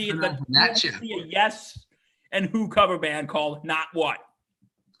wants to see it? See a Yes and Who cover band called Not What?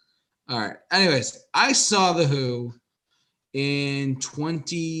 All right. Anyways, I saw The Who in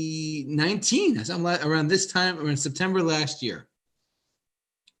 2019. I saw them around this time, around September last year.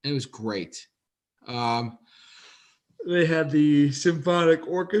 It was great. They had the symphonic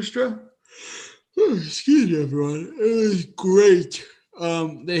orchestra. Oh, excuse me, everyone. It was great.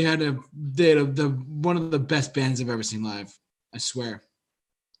 They had one of the best bands I've ever seen live. I swear.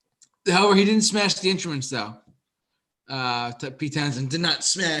 However, he didn't smash the instruments though. Pete Townsend did not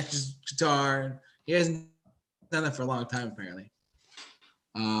smash his guitar. He hasn't done that for a long time, apparently.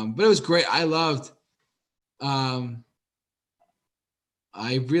 But it was great. I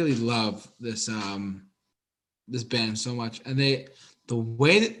really love this this band so much. And the the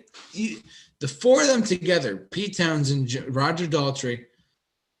way that the four of them together, Pete Townsend, Roger Daltrey,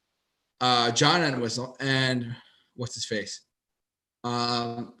 John Entwistle, and what's his face?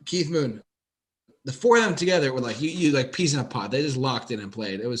 Keith Moon. The four of them together were like you like peas in a pod. They just locked in and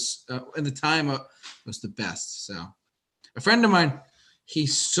played. It was in the time it was the best. So a friend of mine, he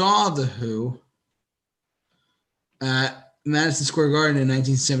saw the Who at Madison Square Garden in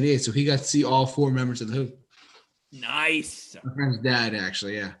 1978. So he got to see all four members of the Who. Nice. My friend's dad,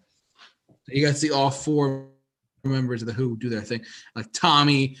 actually, yeah. You got to see all four members of the Who do their thing, like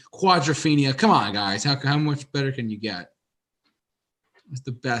Tommy, Quadrophenia. Come on, guys, how much better can you get? It's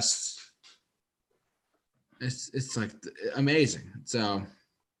the best. It's like amazing. So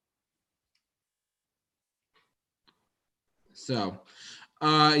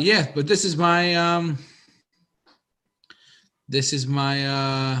yeah. But this is my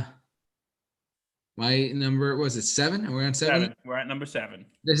my number. Was it 7? We're on 7. We're at number 7.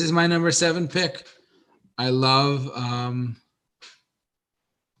 This is my number 7 pick. I love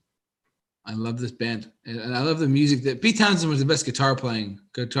this band, and I love the music. That Pete Townsend was the best guitar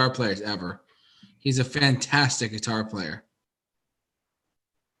players ever. He's a fantastic guitar player.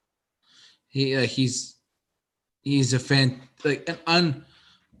 He's an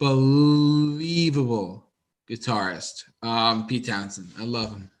unbelievable guitarist. Pete Townsend, I love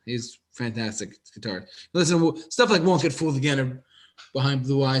him. He's fantastic guitarist. Listen to stuff like "Won't Get Fooled Again" or "Behind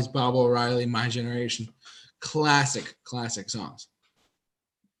Blue Eyes," Bob O'Reilly, "My Generation," classic songs.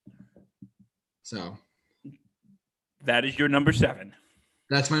 So that is your number 7.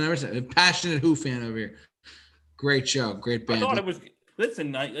 That's my number 7. Passionate Who fan over here. Great show, great band. I thought it was.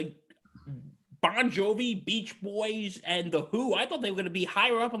 Listen, like Bon Jovi, Beach Boys, and the Who. I thought they were going to be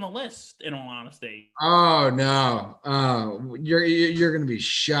higher up on the list. In all honesty. Oh no! Oh, you're going to be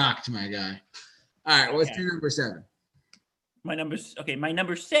shocked, my guy. All right, what's your number 7? My number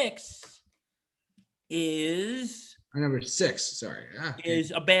 6 is. My number 6. Sorry,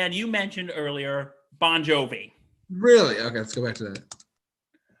 is a band you mentioned earlier, Bon Jovi. Really? Okay, let's go back to that.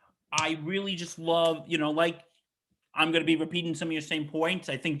 I really just love, like I'm going to be repeating some of your same points.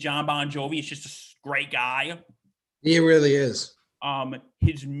 I think John Bon Jovi is just a great guy. He really is. I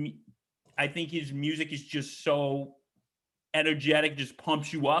think his music is just so energetic, just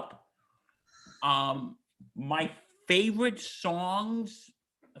pumps you up. My favorite songs,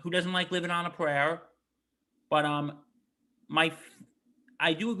 who doesn't like Living on a Prayer? But I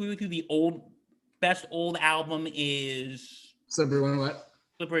do agree with you. The best old album is Slippery When Wet.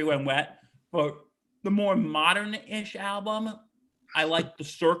 Slippery When Wet. But the more modern-ish album, I like The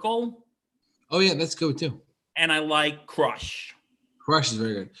Circle. Oh yeah, that's good too. And I like Crush. Crush is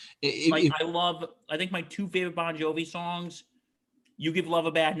very good. I think my 2 favorite Bon Jovi songs, You Give Love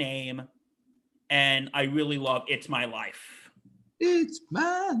a Bad Name, and I really love It's My Life. It's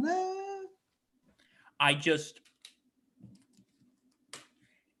my life.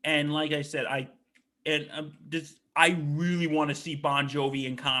 And like I said, I really want to see Bon Jovi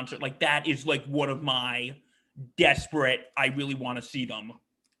in concert. Like that is like one of my I really want to see them.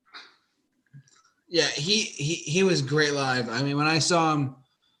 Yeah, he was great live. I mean, when I saw him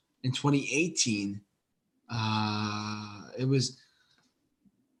in 2018, it was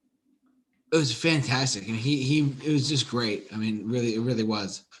fantastic, and it was just great. I mean, really, it really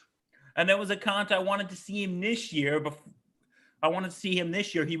was. And there was a concert I wanted to see him this year. I wanted to see him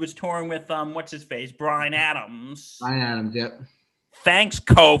this year. He was touring with what's his face, Bryan Adams. Bryan Adams, yep. Thanks,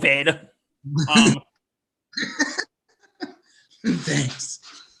 COVID. Thanks.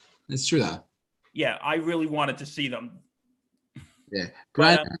 It's true though. Yeah, I really wanted to see them. Yeah,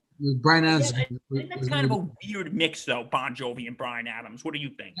 Bryan Adams. Yeah, I think that's kind of a weird mix, though. Bon Jovi and Bryan Adams. What do you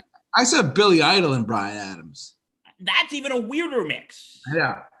think? I saw Billy Idol and Bryan Adams. That's even a weirder mix.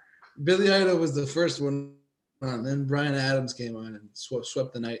 Yeah, Billy Idol was the first one, and then Bryan Adams came on and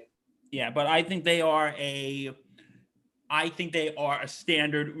swept the night. Yeah, but I think they are a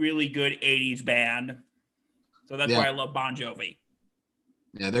standard, really good '80s band. So that's why I love Bon Jovi.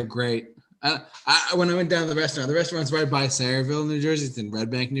 Yeah, they're great. When I went down to the restaurant's right by Sayreville, New Jersey. It's in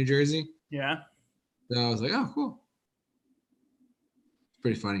Red Bank, New Jersey. Yeah. So I was like, oh, cool. It's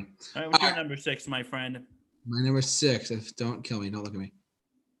pretty funny. All right, what's your number 6, my friend? My number 6. Don't kill me. Don't look at me.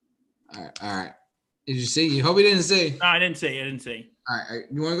 All right. Did you see? You hope you didn't see. No, I didn't see. All right.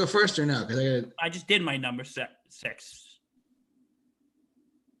 You want to go first or no? Because I just did my number 6.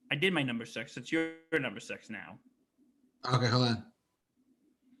 I did my number 6. It's your number 6 now. Okay, hold on.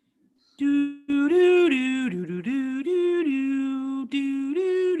 Do do do do do do do do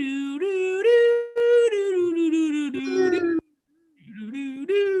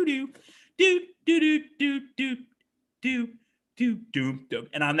do do do do doom, doom.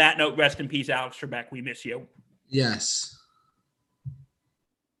 And on that note, rest in peace, Alex Trebek. We miss you. Yes.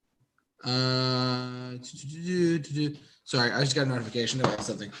 Sorry, I just got a notification about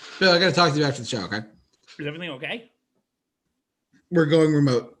something. Bill, I got to talk to you after the show, okay? Is everything okay? We're going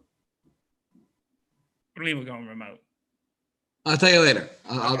remote. What do you mean we're going remote? I'll tell you later.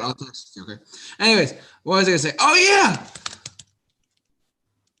 I'll text you, okay? Anyways, what was I going to say? Oh, yeah.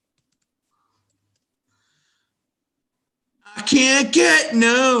 I can't get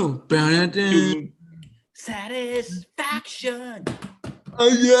no. Satisfaction. Oh,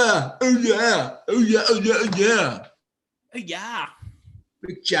 yeah. Oh, yeah. Oh, yeah. Oh, yeah. Oh, yeah. Oh, yeah.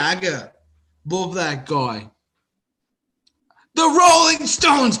 Mick Jagger. Love that guy. The Rolling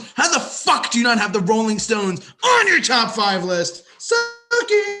Stones. How the fuck do you not have the Rolling Stones on your top 5 list? Suck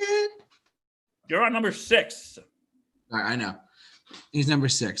it. You're on number 6. All right, I know. He's number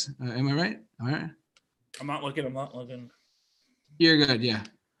 6. Am I right? Am I right? I'm not looking. You're good, yeah.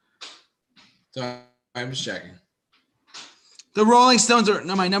 So I'm just checking. The Rolling Stones are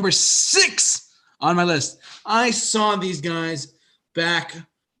my number 6 on my list. I saw these guys back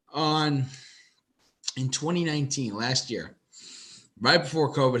in 2019, last year, right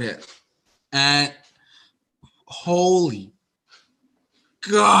before COVID hit. And holy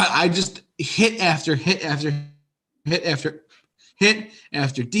God, I just hit after hit after hit after hit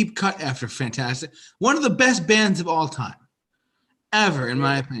after deep cut after fantastic. One of the best bands of all time. Ever, in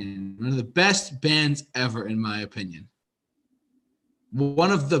my opinion. One of the best bands ever, in my opinion.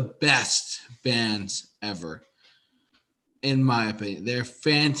 One of the best bands ever, in my opinion. They're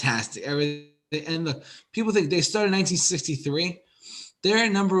fantastic. Everything, and look, people think they started in 1963.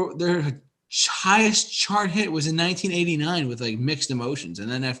 Their highest chart hit was in 1989 with like Mixed Emotions, and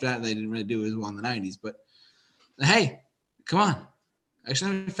then after that they didn't really do as well in the 90s. But hey, come on,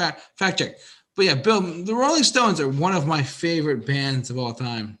 actually, let me fact check. But yeah, Bill, the Rolling Stones are one of my favorite bands of all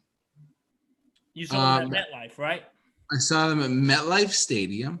time. You saw them at MetLife, right? I saw them at MetLife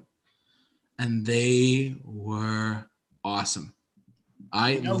Stadium, and they were awesome.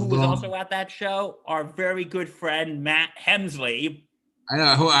 You know who was also at that show? Our very good friend Matt Hemsley. I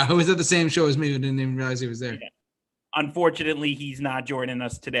know who was at the same show as me, who didn't even realize he was there. Yeah. Unfortunately, he's not joining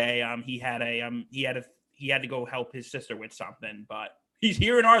us today. He had to go help his sister with something, but he's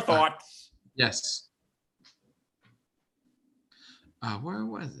here in our thoughts. Yes. Where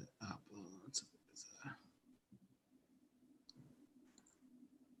was it? I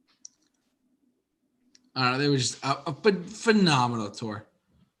don't know. They were just a phenomenal tour.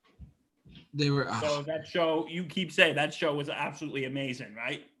 They were. So that show, you keep saying that show was absolutely amazing,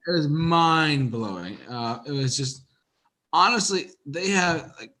 right? It was mind blowing. It was just honestly, they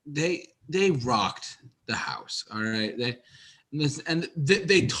rocked the house. All right,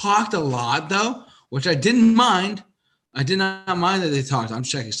 they talked a lot though, which I didn't mind. I did not mind that they talked. I'm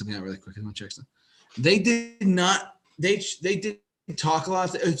checking something out really quick. I'm gonna check something. They did not. They did talk a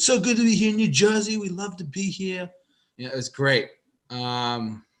lot. It's so good to be here in New Jersey. We love to be here. Yeah, it was great.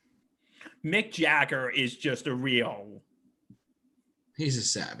 Mick Jagger is just a real. He's a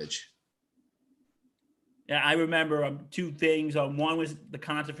savage. Yeah, I remember 2 things. One was the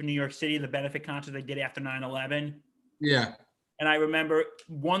concert for New York City, the benefit concert they did after 9/11. Yeah. And I remember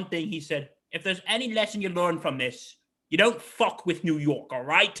one thing he said, if there's any lesson you learn from this, you don't fuck with New York, all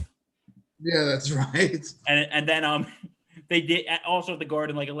right? Yeah, that's right. And then they did also at the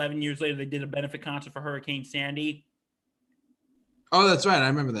Garden, like 11 years later, they did a benefit concert for Hurricane Sandy. Oh, that's right. I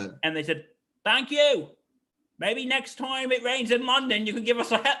remember that. And they said, thank you. Maybe next time it rains in London, you could give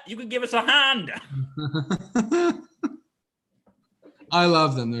us a hand. I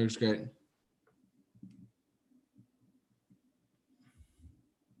love them. They're great.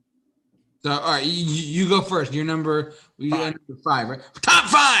 So, all right, you go first. You're number 5, right? Top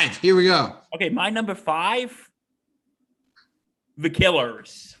 5. Here we go. Okay, my number 5, The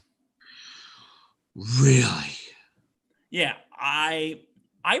Killers. Really? Yeah, I've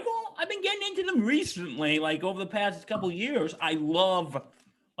been getting into them recently, like over the past couple of years. I love,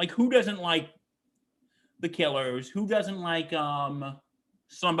 like, who doesn't like The Killers? Who doesn't like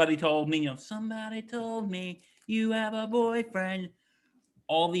Somebody Told Me? Somebody told me you have a boyfriend.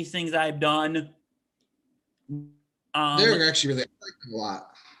 All these things I've done. They're actually really, I like them a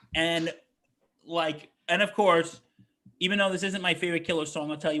lot. And of course, even though this isn't my favorite Killer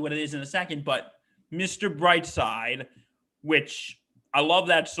song, I'll tell you what it is in a second, but Mr. Brightside, which I love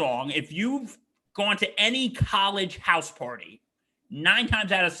that song. If you've gone to any college house party, 9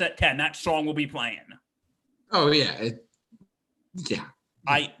 times out of 10, that song will be playing. Oh, yeah. Yeah.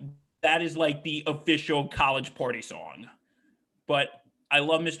 That is like the official college party song. But I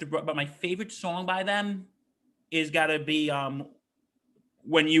love Mr. But my favorite song by them is got to be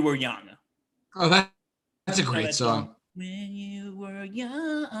When You Were Young. Oh, that's a You know great that song. When You Were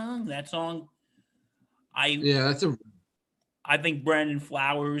Young. That song. Yeah, I think Brandon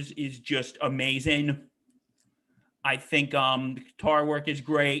Flowers is just amazing. I think the guitar work is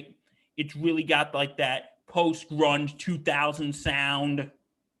great. It's really got like that post-grunge 2000 sound.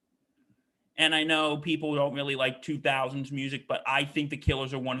 And I know people don't really like 2000s music, but I think the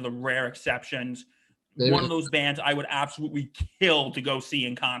Killers are one of the rare exceptions. One of those bands I would absolutely kill to go see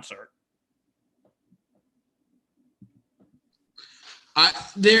in concert.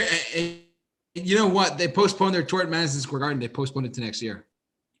 You know what? They postponed their tour at Madison Square Garden. They postponed it to next year.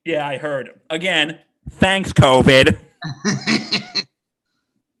 Yeah, I heard. Again, thanks, COVID.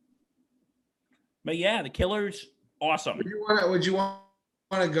 But yeah, the Killers, awesome. Would you want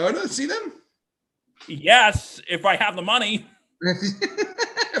to go to see them? Yes, if I have the money.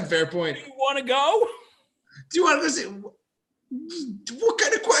 Fair point. Do you want to go? Do you want to go see? What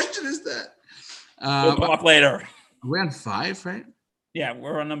kind of question is that? We'll talk later. We're on 5, right? Yeah,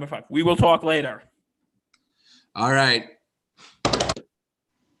 we're on number 5. We will talk later. All right.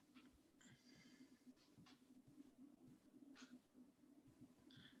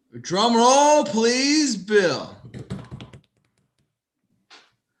 Drum roll, please, Bill.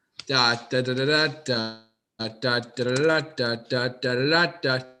 Da da da da da da da da da da da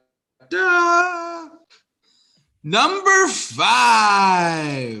da da. Number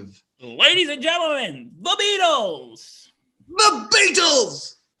 5. Ladies and gentlemen, the Beatles. The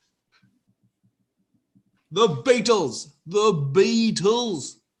Beatles. The Beatles. The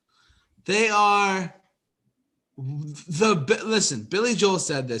Beatles. They are listen, Billy Joel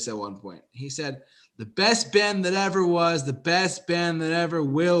said this at one point. He said, the best band that ever was, the best band that ever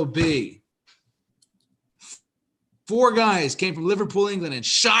will be. 4 guys came from Liverpool, England, and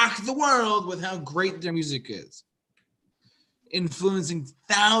shocked the world with how great their music is, influencing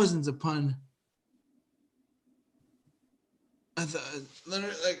thousands upon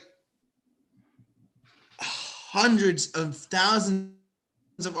like hundreds of thousands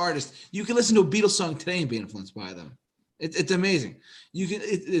of artists. You can listen to a Beatles song today and be influenced by them. It's amazing. You can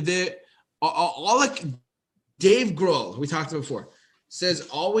they're all like Dave Grohl, we talked about before, says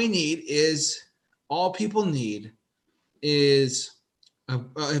all people need is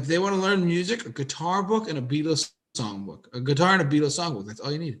if they want to learn music, a guitar book and a Beatles songbook. A guitar and a Beatles songbook. That's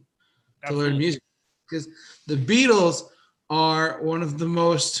all you need to learn music. Because the Beatles are one of the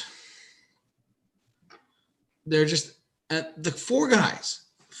most. They're just the 4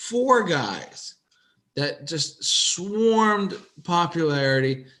 guys that just swarmed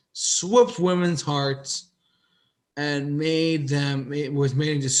popularity, swooped women's hearts, and made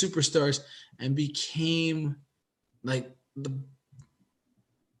into superstars, and became like I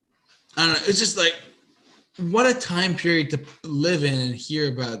don't know. It's just like what a time period to live in and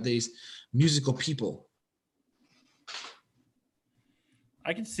hear about these musical people.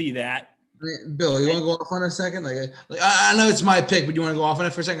 I can see that. Bill, you want to go off on a second? I know it's my pick, but you want to go off on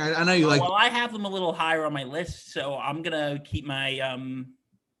it for a second? I know you like. Well, I have them a little higher on my list, so I'm gonna keep my.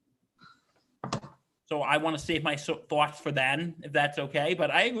 So I want to save my thoughts for then, if that's okay.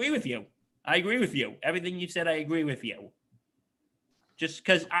 But I agree with you. Everything you said, I agree with you. Just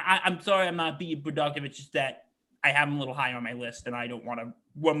because I'm sorry, I'm not being productive. It's just that I have them a little higher on my list, and I don't want to.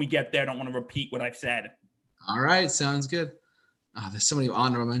 When we get there, I don't want to repeat what I've said. All right, sounds good. There's so many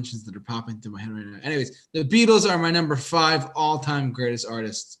honorable mentions that are popping through my head right now. Anyways, the Beatles are my number 5 all-time greatest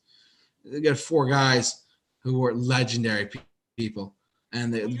artists. They got 4 guys who were legendary people.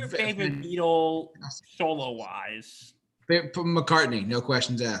 And who's your favorite Beatle solo-wise? McCartney, no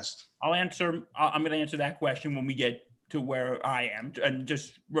questions asked. I'm going to answer that question when we get to where I am. And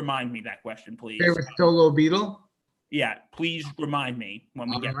just remind me that question, please. Favorite solo Beatle? Yeah, please remind me when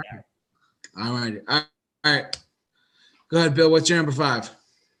we get there. All right. Go ahead, Bill. What's your number 5?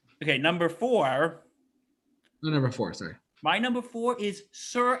 Okay, number 4. No, number 4, sorry. My number 4 is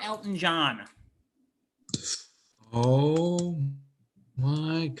Sir Elton John. Oh,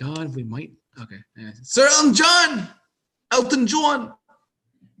 my God. We might. Okay. Sir Elton John.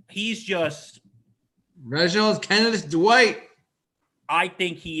 He's just. Reginald Kenneth Dwight. I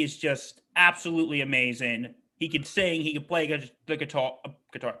think he is just absolutely amazing. He can sing. He can play the guitar,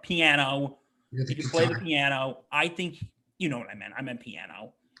 piano. He can play the piano. I think. You know what I meant. I meant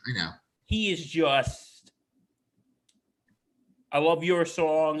piano. I know. He is just. I love Your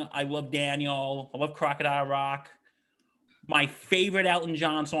Song. I love Daniel. I love Crocodile Rock. My favorite Elton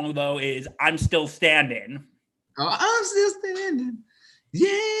John song, though, is I'm Still Standing. Oh, I'm still standing.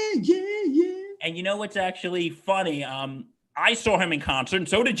 Yeah. And you know what's actually funny? I saw him in concert, and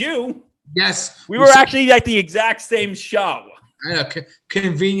so did you. Yes. We were actually at the exact same show. I know,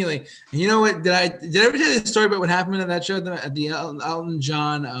 conveniently. And you know what? Did I ever tell you the story about what happened at that show at the Elton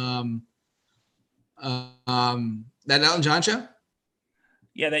John that Elton John show?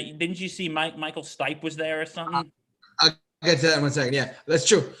 Yeah, that didn't you see Michael Stipe was there or something? I'll get to that in 1 second. Yeah, that's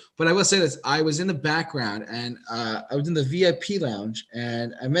true. But I will say this: I was in the background and I was in the VIP lounge,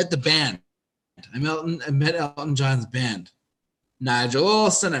 and I met the band. I met Elton John's band. Nigel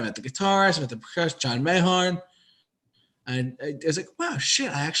Olsson. I met the guitarist. I met the percussion, John Mayhorn. And I was like, wow,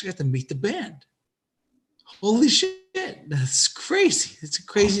 shit, I actually got to meet the band. Holy shit. That's crazy. It's the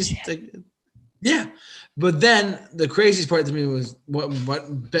craziest thing. Yeah. But then the craziest part to me was what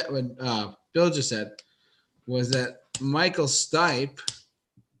Bill just said was that Michael Stipe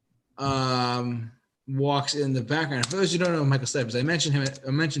walks in the background. For those who don't know who Michael Stipe is, I mentioned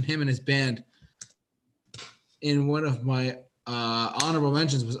him and his band in one of my honorable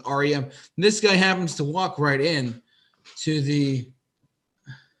mentions was REM. This guy happens to walk right in to the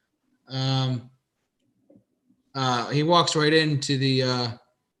he walks right into the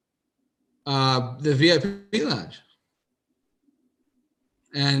VIP lounge,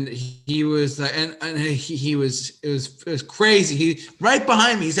 and he was and he was it was crazy. He right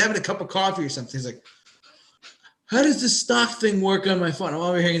behind me, he's having a cup of coffee or something. He's like, how does this stock thing work on my phone? I'm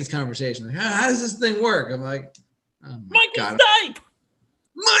overhearing this conversation. Like, how does this thing work? I'm like, oh Michael Stipe.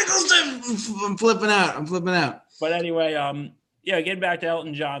 Michael Stipe. I'm flipping out. But anyway, yeah, getting back to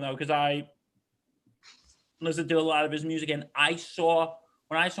Elton John though, because I listened to a lot of his music, and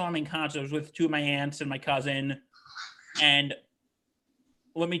when I saw him in concert, I was with two of my aunts and my cousin, and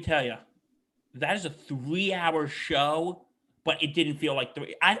let me tell you, that is a 3-hour show, but it didn't feel like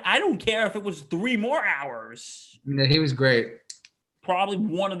 3. I don't care if it was 3 more hours. Yeah, he was great. Probably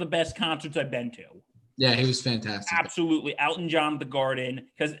one of the best concerts I've been to. Yeah, he was fantastic. Absolutely. Elton John at the Garden.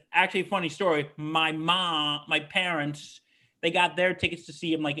 Because actually, funny story, my parents, they got their tickets to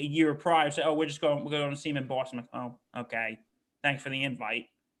see him like a year prior. So, we're going to see him in Boston. I'm like, oh, okay. Thanks for the invite.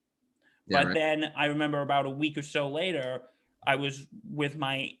 Yeah, but right. Then I remember about a week or so later, I was with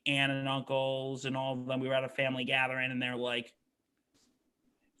my aunt and uncles and all of them. We were at a family gathering, and they're like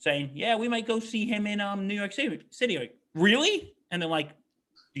saying, yeah, we might go see him in New York City. Like, really? And they're like,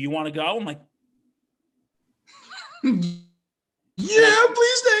 do you want to go? I'm like, yeah,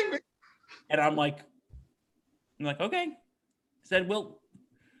 please take me. And I'm like, okay. Said we'll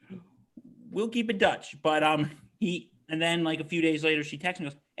keep in touch. But and then like a few days later, she texted me,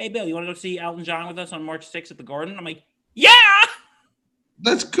 goes, hey Bill, you want to go see Elton John with us on March 6th at the Garden? I'm like, yeah,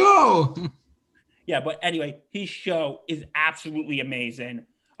 let's go. Yeah, but anyway, his show is absolutely amazing.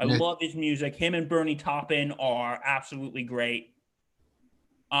 I love his music. Him and Bernie Taupin are absolutely great.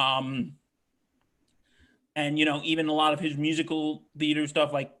 And, even a lot of his musical theater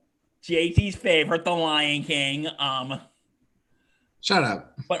stuff, like JT's favorite, The Lion King. Shut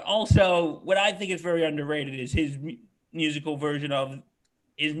up. But also, what I think is very underrated is his musical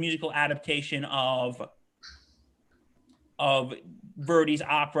adaptation of Verdi's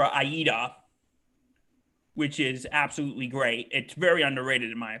opera Aida, which is absolutely great. It's very underrated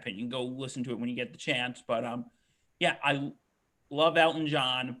in my opinion. Go listen to it when you get the chance. But yeah, I love Elton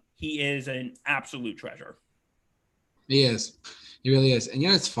John. He is an absolute treasure. He is. He really is. And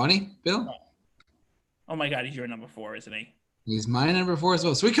it's funny, Bill? Oh my God, he's your number 4, isn't he? He's my number 4 as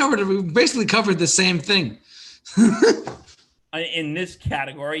well. So we basically covered the same thing. In this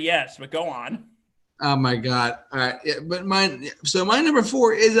category, yes, but go on. Oh my God. All right. Yeah, but my number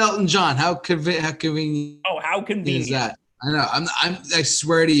 4 is Elton John. How convenient. Oh, how convenient is that? I know. I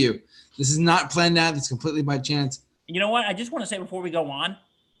swear to you, this is not planned out. It's completely by chance. You know what? I just want to say before we go on,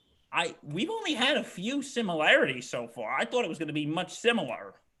 we've only had a few similarities so far. I thought it was going to be much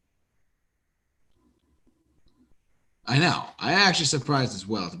similar. I know. I actually surprised as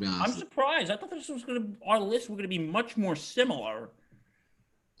well, to be honest. I'm surprised. I thought our lists were going to be much more similar.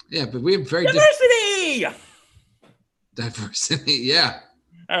 Yeah, but we have very diversity. Diversity, yeah.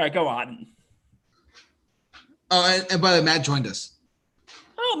 All right, go on. Oh, and by the way, Matt joined us.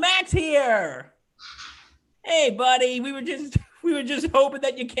 Oh, Matt's here. Hey, buddy. We were just hoping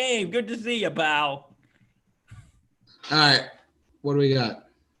that you came. Good to see you, pal. All right, what do we got?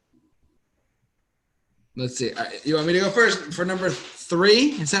 Let's see. You want me to go first for number 3?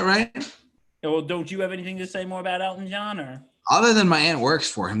 Is that right? Yeah, well, don't you have anything to say more about Elton John, or? Other than my aunt works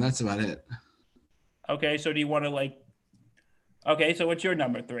for him, that's about it. Okay, so do you want to Okay, so what's your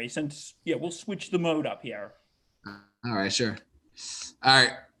number 3? Since we'll switch the mode up here. All right, sure. All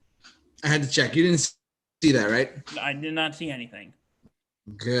right, I had to check. You didn't see that, right? I did not see anything.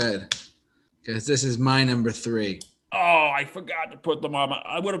 Good, because this is my number 3. Oh, I forgot to put them on.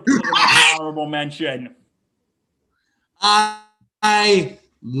 I would have put them on honorable mention. I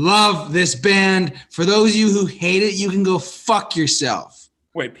love this band. For those of you who hate it, you can go fuck yourself.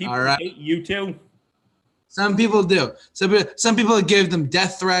 Wait, people All right. hate U2? Some people do. Some people give them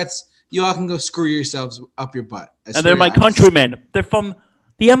death threats. You all can go screw yourselves up your butt. And they're my countrymen. They're from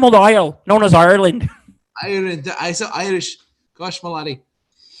the Emerald Isle, known as Ireland. I saw Irish. Gosh, Malati.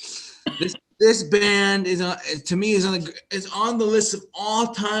 This band is on, to me is on the list of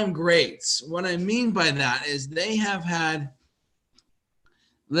all-time greats. What I mean by that is they have had.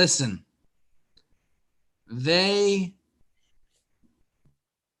 Listen, they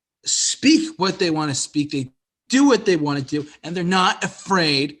speak what they want to speak. They do what they want to do, and they're not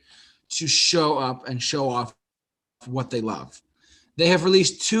afraid to show up and show off what they love. They have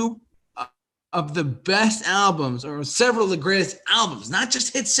released two of the best albums, or several of the greatest albums, not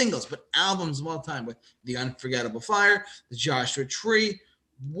just hit singles, but albums of all time, with The Unforgettable Fire, The Joshua Tree,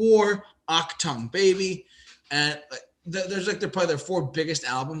 War, Achtung Baby, and there's they're probably their four biggest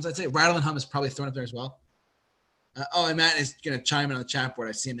albums. I'd say Rattle and Hum is probably thrown up there as well. And Matt is going to chime in on the chat board.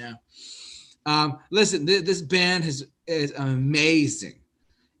 I see him now. Listen, this band is amazing.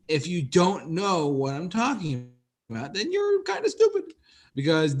 If you don't know what I'm talking about, then you're kind of stupid.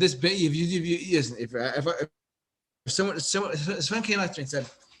 Because this band, if you listen, if someone came up to me and said,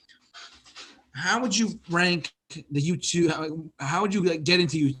 "How would you rank the U2? How would you get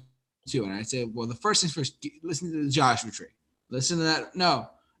into U2?" And I said, "Well, the first things first, listen to the Joshua Tree. Listen to that. No,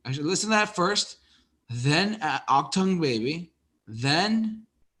 I should listen to that first, then Achtung Baby, then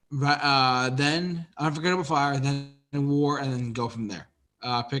Unforgettable Fire, then War, and then go from there.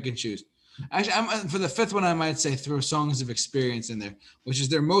 Pick and choose." Actually, for the fifth one, I might say throw Songs of Experience in there, which is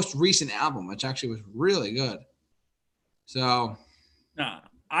their most recent album, which actually was really good. So,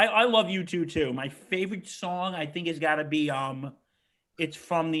 I love U2 too. My favorite song, I think, has got to be it's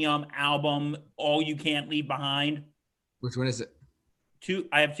from the album All You Can't Leave Behind. Which one is it?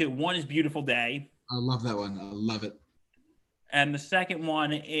 I have two. One is Beautiful Day. I love that one. I love it. And the second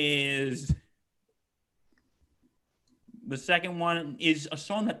one is a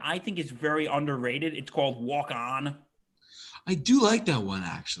song that I think is very underrated. It's called Walk On. I do like that one,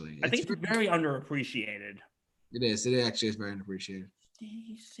 actually. I think it's very underappreciated. It is. It actually is very underappreciated.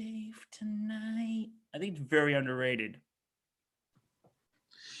 Stay safe tonight. I think it's very underrated.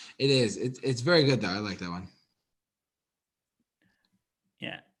 It is. It's very good, though. I like that one.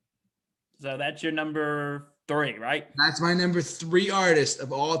 Yeah. So that's your number 3, right? That's my number 3 artist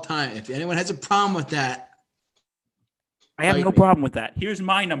of all time. If anyone has a problem with that, I have no problem with that. Here's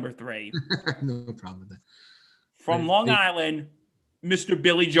my number 3. No problem with that. From Long Island, Mr.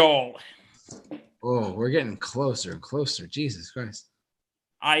 Billy Joel. Oh, we're getting closer and closer. Jesus Christ.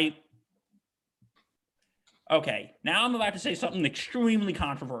 Okay, now I'm about to say something extremely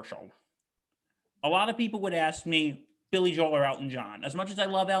controversial. A lot of people would ask me, Billy Joel or Elton John. As much as I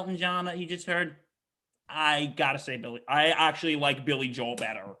love Elton John that you just heard, I gotta say Billy. I actually like Billy Joel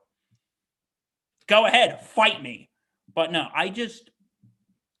better. Go ahead, fight me. But no, as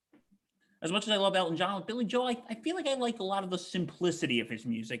much as I love Elton John, with Billy Joel, I feel like I like a lot of the simplicity of his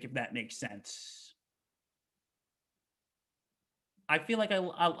music, if that makes sense. I feel like I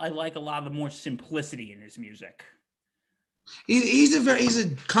like a lot of the more simplicity in his music. He's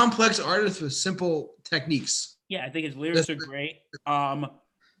a complex artist with simple techniques. Yeah, I think his lyrics are great.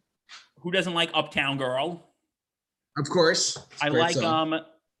 Who doesn't like Uptown Girl? Of course. I like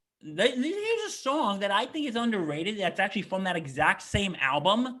here's a song that I think is underrated. That's actually from that exact same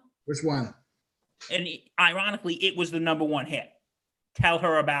album. Which one? And ironically, it was the number 1 hit. Tell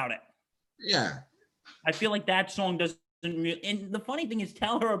Her About It. Yeah. I feel like that song doesn't. And the funny thing is,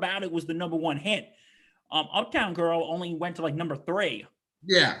 Tell Her About It was the number 1 hit. Uptown Girl only went to like number 3.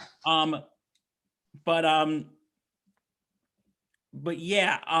 Yeah. But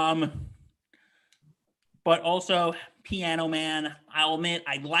yeah. But also Piano Man. I'll admit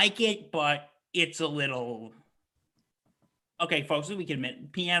I like it, but it's a little. Okay, folks, we can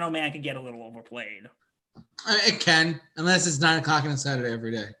admit Piano Man can get a little overplayed. It can, unless it's 9:00 on a Saturday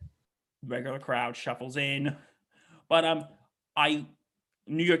every day. Regular crowd shuffles in. But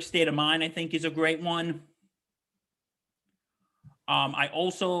New York State of Mind, I think, is a great one.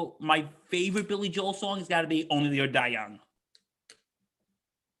 My favorite Billy Joel song has got to be Only the Old Die Young.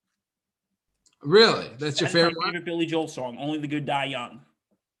 Really? That's your favorite one? Favorite Billy Joel song, Only the Good Die Young.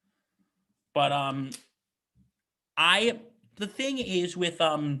 But the thing is with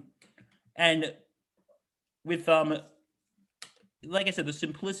like I said, the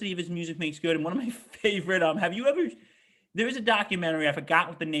simplicity of his music makes good. And one of my favorite, there is a documentary, I forgot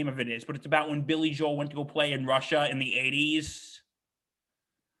what the name of it is, but it's about when Billy Joel went to go play in Russia in the 80s.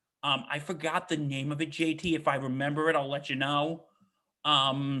 I forgot the name of it, JT. If I remember it, I'll let you know.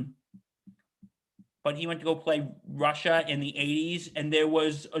 But he went to go play Russia in the 80s, and there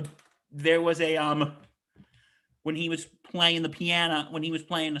was a when he was playing the piano, when he was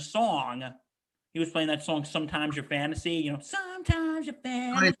playing a song, he was playing that song "Sometimes Your Fantasy," "Sometimes Your When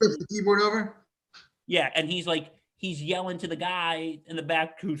he Fantasy." flips the keyboard over. Yeah, and he's yelling to the guy in the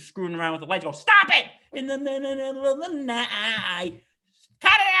back who's screwing around with the lights. Go, stop it! In the middle of the night,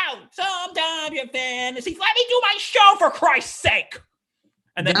 cut it out. Sometimes Your Fantasy. Let me do my show for Christ's sake.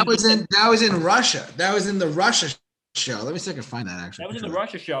 And then that was in Russia. That was in the Russia show. Let me see if I can find that actually. That was in the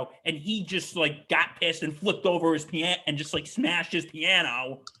Russia show, and he just got pissed and flipped over his piano and just smashed his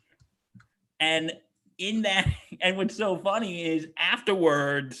piano. And in that, and what's so funny is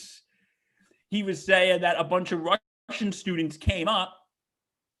afterwards, he was saying that a bunch of Russian students came up.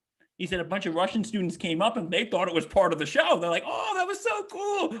 He said a bunch of Russian students came up and they thought it was part of the show. They're like, "Oh, that was so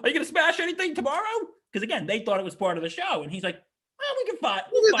cool. Are you gonna smash anything tomorrow?" Because again, they thought it was part of the show, and he's like, "Well, we can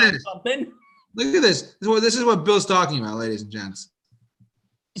find something." Look at this. This is what Bill's talking about, ladies and gents.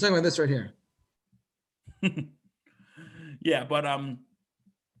 He's talking about this right here. Yeah, but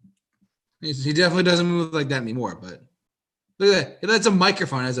he definitely doesn't move like that anymore. But look at that. That's a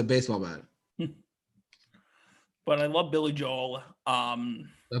microphone as a baseball bat. But I love Billy Joel.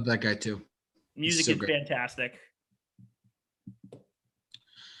 Love that guy too. Music so is great. Fantastic.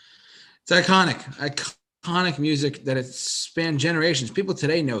 It's iconic music that it spanned generations. People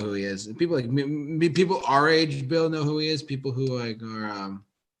today know who he is. People people our age, Bill, know who he is. People who are,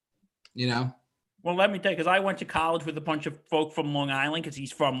 Well, let me tell you, because I went to college with a bunch of folk from Long Island, because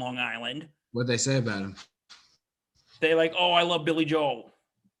he's from Long Island. What'd they say about him? They're like, "Oh, I love Billy Joel,"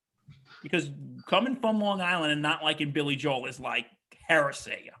 because coming from Long Island and not liking Billy Joel is like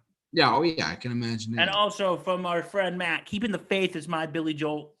heresy. Yeah, I can imagine that. And also from our friend Matt, "Keeping the Faith" is my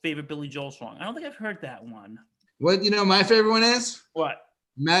favorite Billy Joel song. I don't think I've heard that one. What my favorite one is? What?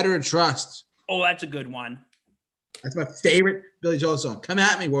 Matter of Trust. Oh, that's a good one. That's my favorite Billy Joel song. Come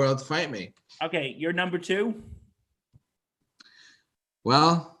at me, world, fight me. Okay, you're number 2.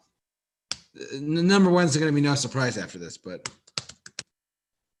 Well, number one's going to be no surprise after this, but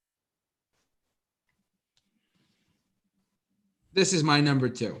this is my number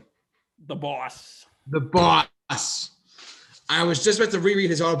 2. The Boss. The Boss. I was just about to reread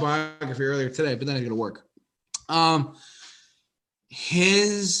his autobiography earlier today, but then it's going to work.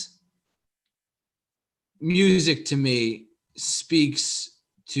 His music to me speaks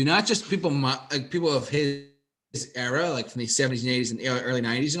to not just people of his era, like from the 70s and 80s and early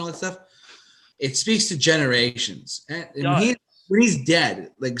 90s and all that stuff. It speaks to generations. And when he's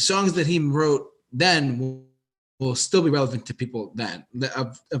dead, like songs that he wrote then will still be relevant to people then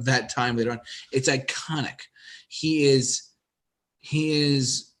of that time later on. It's iconic. He is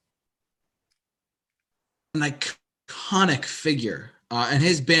an iconic figure. And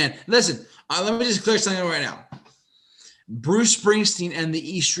his band, listen, let me just clear something right now. Bruce Springsteen and the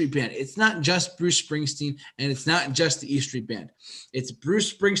E Street Band. It's not just Bruce Springsteen and it's not just the E Street Band. It's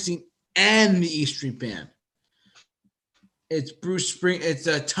Bruce Springsteen and the E Street Band. It's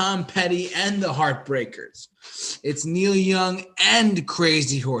it's Tom Petty and the Heartbreakers. It's Neil Young and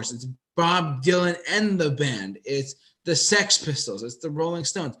Crazy Horse. It's Bob Dylan and the band. It's the Sex Pistols. It's the Rolling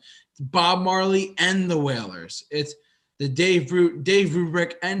Stones. It's Bob Marley and the Wailers. It's the Dave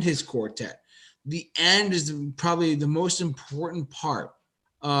Brubeck and his quartet. The end is probably the most important part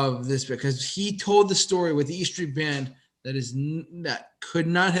of this because he told the story with the E Street Band that could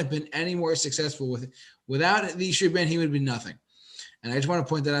not have been any more successful with it. Without the E Street Band, he would be nothing. And I just want to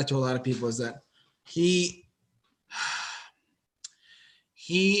point that out to a lot of people is that him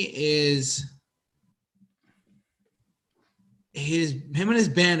and his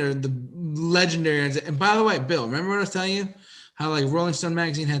band are the legendary. And by the way, Bill, remember what I was telling you? How like Rolling Stone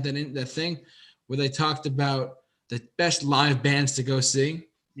magazine had that thing where they talked about the best live bands to go see.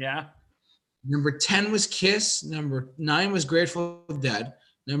 Yeah. Number 10 was Kiss. Number 9 was Grateful Dead.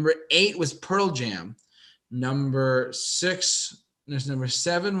 Number 8 was Pearl Jam. Number 7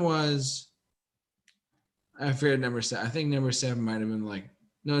 was, I forget number 7. I think number 7 might have been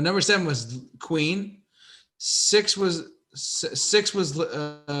number 7 was Queen. 6 was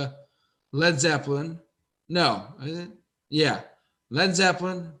Led Zeppelin. No, is it? Yeah. Led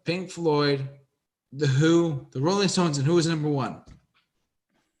Zeppelin, Pink Floyd, The Who, the Rolling Stones, and who was number 1?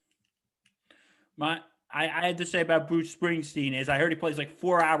 I had to say about Bruce Springsteen is I heard he plays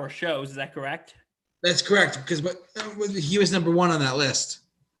 4-hour shows. Is that correct? That's correct because he was number 1 on that list.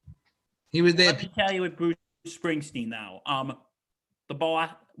 He was there. Let me tell you with Bruce Springsteen though. The ball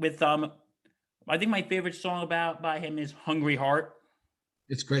with I think my favorite song by him is "Hungry Heart."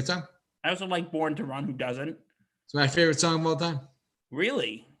 It's a great song. I also like "Born to Run." Who doesn't? It's my favorite song of all time.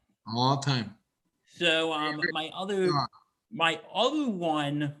 Really? all time. So Favorite my song. other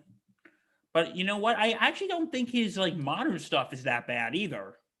one, but you know what? I actually don't think his like modern stuff is that bad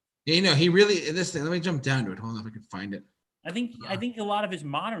either. Yeah, he really this thing. Let me jump down to it. Hold on if I can find it. I think a lot of his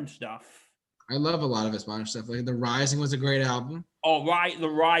modern stuff. I love a lot of his modern stuff. Like The Rising was a great album. Oh, right, The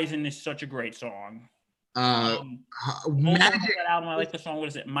Rising is such a great song. Uh, Um, also on Magic. that album, I like the song. What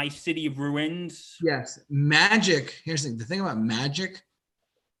is it? My City of Ruins. Yes, Magic. Here's the thing about Magic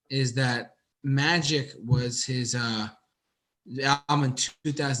is that Magic was his album in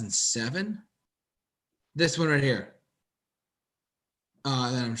 2007. This one right here.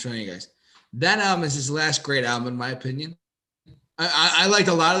 That I'm showing you guys. That album is his last great album, in my opinion. I liked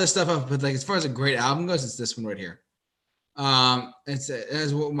a lot of the stuff, but like as far as a great album goes, it's this one right here. It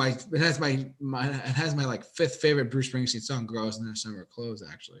has my like fifth favorite Bruce Springsteen song, "Girls in the Summer Clothes."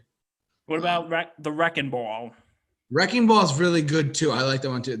 Actually, What about the Wrecking Ball? Wrecking Ball is really good too. I like that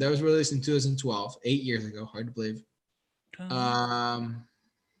one too. That was released in 2012, 8 years ago. Hard to believe. I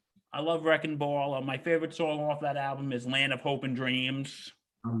love Wrecking Ball. My favorite song off that album is "Land of Hope and Dreams."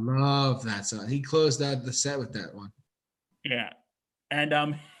 I love that song. He closed out the set with that one. Yeah, and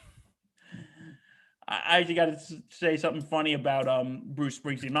I actually got to say something funny about Bruce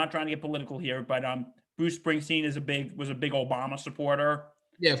Springsteen. I'm not trying to get political here, but Bruce Springsteen was a big Obama supporter,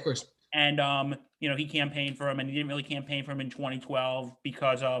 Yeah, of course. and he campaigned for him, and he didn't really campaign for him in 2012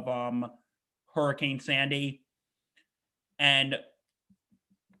 because of Hurricane Sandy. And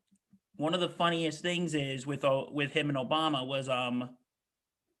one of the funniest things is with him and Obama was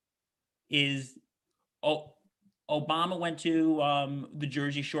Obama went to the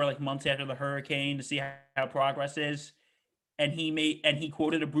Jersey Shore like months after the hurricane to see how progress is, and he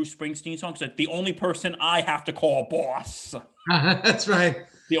quoted a Bruce Springsteen song. Said, "The only person I have to call boss." That's right.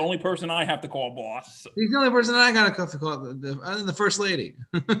 The only person I have to call boss. He's the only person I got to call the first lady.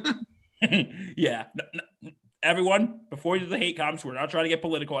 Yeah. Everyone, before you do the hate comments, we're not trying to get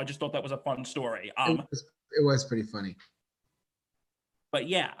political. I just thought that was a fun story. It was pretty funny. But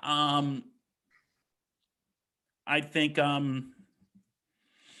yeah, I think now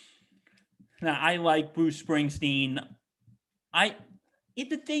I like Bruce Springsteen.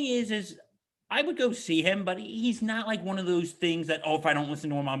 The thing is I would go see him, but he's not like one of those things that, if I don't listen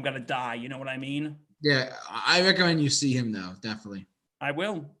to him, I'm gonna die. You know what I mean? Yeah, I recommend you see him though, definitely. I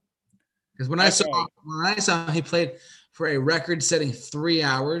will. Because when I saw him, he played for a record-setting 3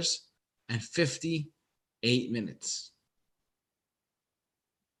 hours and 58 minutes,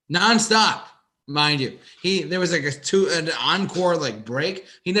 nonstop, mind you. There was like an encore like break.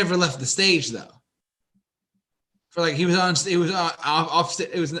 He never left the stage though. For like he was on, it was off.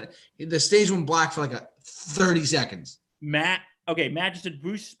 It was the stage went black for like 30 seconds. Matt just said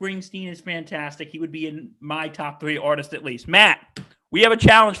Bruce Springsteen is fantastic. He would be in my top 3 artists at least. Matt, we have a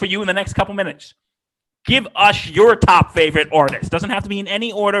challenge for you in the next couple minutes. Give us your top favorite artist. Doesn't have to be in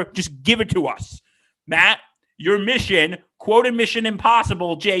any order. Just give it to us. Matt, your mission, quoted Mission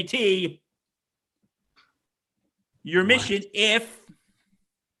Impossible, JT. Your mission, if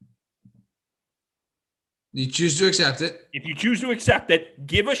you choose to accept it. If you choose to accept it,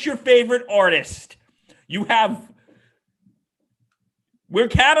 give us your favorite artist. We're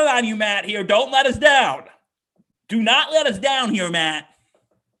counting on you, Matt, here. Don't let us down. Do not let us down here, Matt.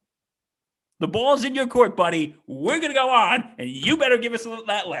 The ball's in your court, buddy. We're going to go on, and you better give us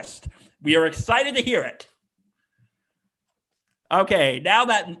that list. We are excited to hear it. Okay, now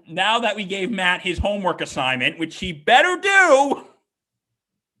that we gave Matt his homework assignment, which he better do,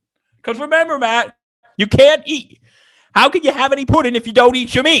 because remember, Matt, you can't eat. How can you have any pudding if you don't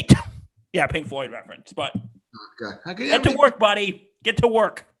eat your meat? Yeah, Pink Floyd reference, but get to work, buddy. Get to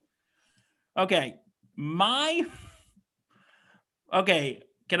work. Okay,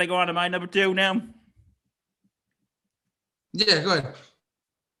 can I go on to my number 2 now? Yeah, go ahead.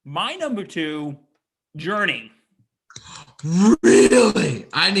 My number 2, Journey. Really?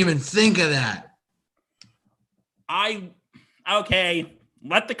 I didn't even think of that. Okay,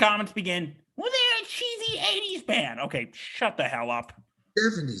 let the comments begin. Well, they're a cheesy 80s band. Okay, shut the hell up.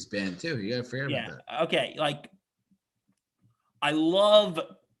 70s band, too. You gotta forget about that. Okay, I love,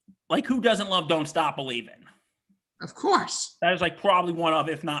 who doesn't love Don't Stop Believin'? Of course. That is probably one of,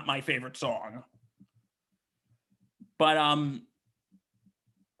 if not my favorite song. But I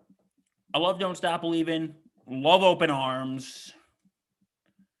love Don't Stop Believin'. Love Open Arms.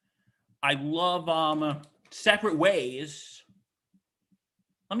 I love Separate Ways.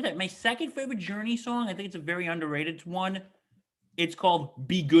 Let me tell you, my second favorite Journey song, I think it's a very underrated one. It's called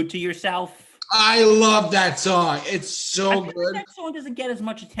Be Good to Yourself. I love that song. It's so good. That song doesn't get as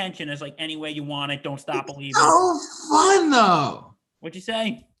much attention as Any Way You Want It, Don't Stop Believing. So fun though. What'd you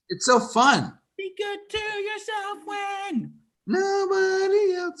say? It's so fun. Be good to yourself when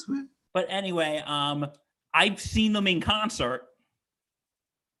Nobody else will. But anyway, I've seen them in concert.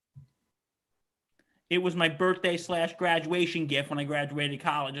 It was my birthday / graduation gift when I graduated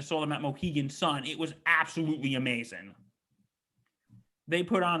college. I saw them at Mohegan Sun. It was absolutely amazing. They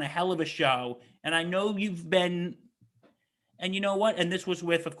put on a hell of a show. And I know you've been, and you know what? And this was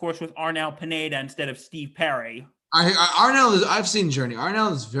with, of course, with Arnel Pineda instead of Steve Perry. I've seen Journey.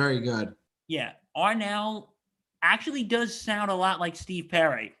 Arnel is very good. Yeah. Arnel actually does sound a lot like Steve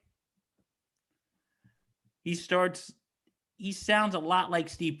Perry. He sounds a lot like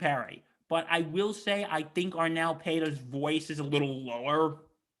Steve Perry. But I will say, I think Arnel Pineda's voice is a little lower.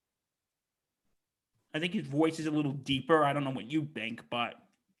 I think his voice is a little deeper. I don't know what you think, but.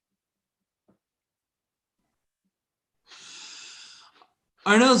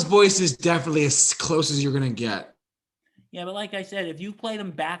 Arnel's voice is definitely as close as you're going to get. Yeah, but like I said, if you play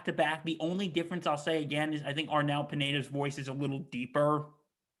them back to back, the only difference I'll say again is I think Arnel Pineda's voice is a little deeper.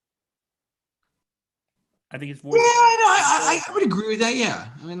 I think his voice. Yeah, I would agree with that. Yeah,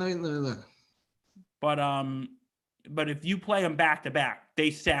 I mean, look. But if you play them back to back,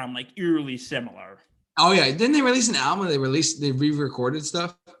 they sound like eerily similar. Oh yeah, didn't they release an album? They re-recorded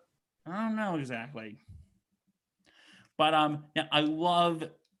stuff. I don't know exactly. But now I love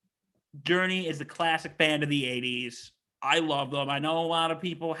Journey is the classic band of the '80s. I love them. I know a lot of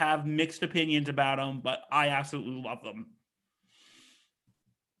people have mixed opinions about them, but I absolutely love them.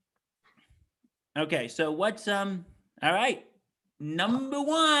 Okay, so what's all right, number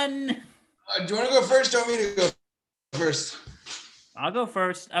one. Do you want to go first? Or do you want me to go first? I'll go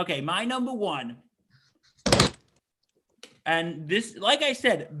first. Okay, my number one. And this, like I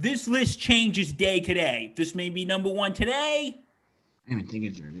said, this list changes day to day. This may be number one today. I didn't even think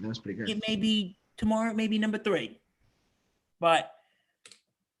of Journey. That was pretty good. It may be tomorrow, maybe number 3. But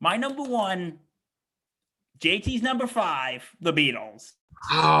my number one, JT's number 5, the Beatles.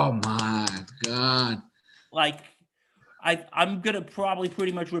 Oh my God. Like, I'm gonna probably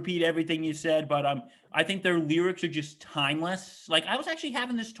pretty much repeat everything you said, but I think their lyrics are just timeless. Like, I was actually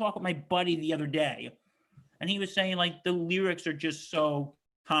having this talk with my buddy the other day, and he was saying like the lyrics are just so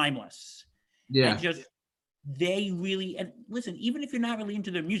timeless. Yeah. And just they really, and listen, even if you're not really into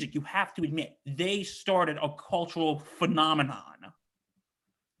their music, you have to admit they started a cultural phenomenon.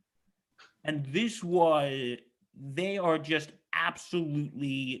 And they are just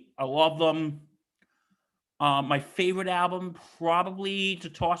absolutely, I love them. My favorite album, probably to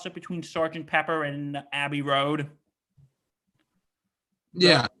toss up between Sgt. Pepper and Abbey Road.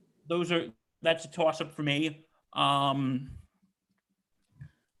 Yeah. That's a toss up for me.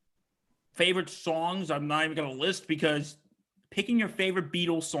 Favorite songs, I'm not even going to list because picking your favorite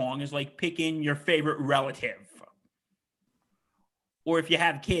Beatles song is like picking your favorite relative. Or if you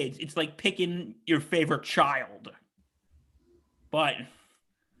have kids, it's like picking your favorite child. But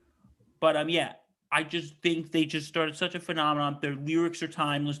yeah, I just think they just started such a phenomenon. Their lyrics are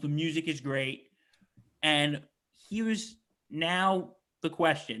timeless. The music is great. And here's now the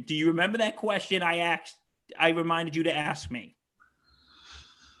question. Do you remember that question I reminded you to ask me?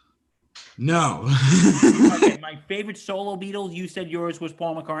 No. Okay, my favorite solo Beatles, you said yours was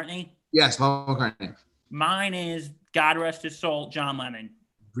Paul McCartney? Yes, Paul McCartney. Mine is, God rest his soul, John Lennon.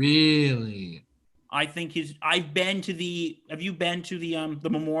 Really? I think have you been to the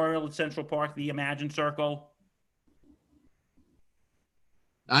memorial at Central Park, the Imagine Circle?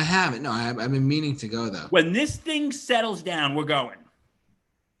 I haven't. No, I've been meaning to go though. When this thing settles down, we're going.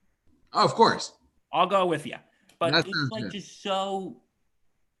 Oh, of course. I'll go with you. But That it's sounds like good. just so,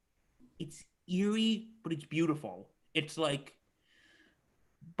 it's eerie, but it's beautiful. It's like,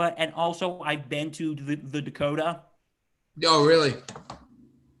 and also I've been to the Dakota. Oh, really?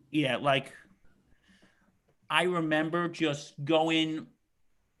 Yeah, like I remember just going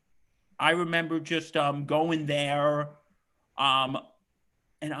there, and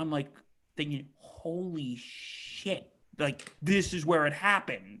I'm like thinking, holy shit, like this is where it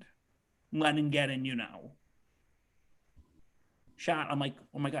happened. Lennon getting, shot. I'm like,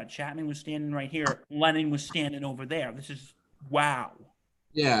 oh my God, Chapman was standing right here. Lennon was standing over there. This is wow.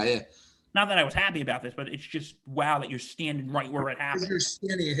 Yeah. Not that I was happy about this, but it's just wow that you're standing right where it happened. You're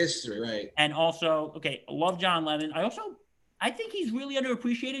standing in history, right? And also, okay, I love John Lennon. I think he's really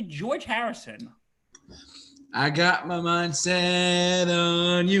underappreciated. George Harrison. I got my mind set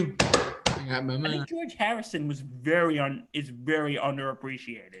on you. I think George Harrison is very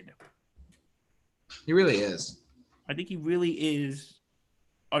underappreciated. He really is. I think he really is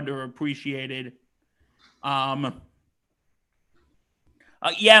underappreciated.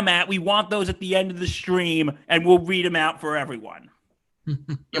 Yeah, Matt, we want those at the end of the stream, and we'll read them out for everyone. Yeah,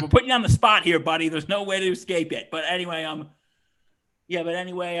 we're putting you on the spot here, buddy. There's no way to escape it. But anyway,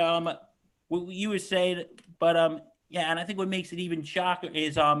 what you were saying, but yeah, and I think what makes it even shocking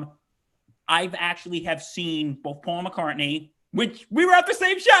is I've actually have seen both Paul McCartney, which we were at the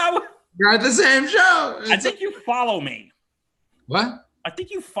same show. You're at the same show. I think you follow me. What? I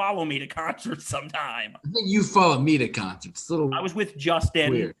think you follow me to concerts sometime. I think you follow me to concerts. It's a little I was with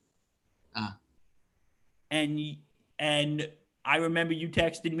Justin. weird. And I remember you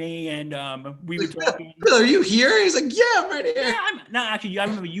texted me and we were talking. Bill, are you here? He's like, yeah, I'm right here. Yeah, actually, I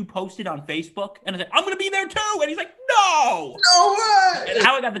remember you posted on Facebook and I said, I'm going to be there too. And he's like, no. No way. And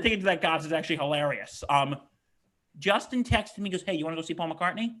how I got the ticket to that concert is actually hilarious. Justin texted me, goes, hey, you want to go see Paul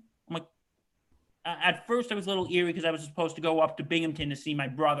McCartney? I'm like, at first I was a little eerie because I was supposed to go up to Binghamton to see my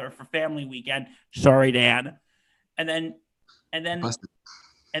brother for family weekend. Sorry, Dan. And then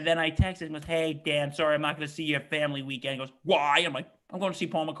I texted him, goes, hey, Dan, sorry, I'm not going to see you at family weekend. He goes, why? I'm like, I'm going to see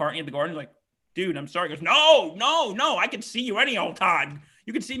Paul McCartney at the Garden. He's like, dude, I'm sorry. He goes, no, I can see you any old time.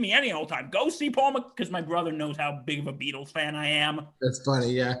 You can see me any old time. Go see Paul because my brother knows how big of a Beatles fan I am. That's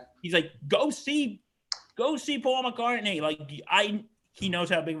funny, yeah. He's like, go see Paul McCartney. Like, he knows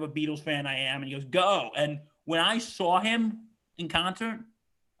how big of a Beatles fan I am. And he goes, go. And when I saw him in concert,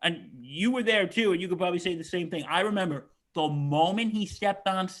 and you were there too, and you could probably say the same thing. I remember the moment he stepped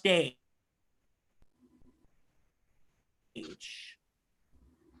on stage,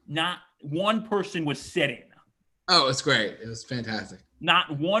 not one person was sitting. Oh, it's great. It was fantastic.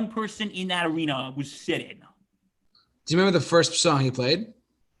 Not one person in that arena was sitting. Do you remember the first song he played?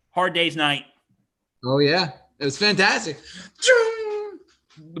 Hard Day's Night. Oh, yeah. It was fantastic.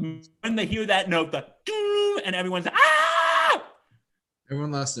 When they hear that note, and everyone's ah!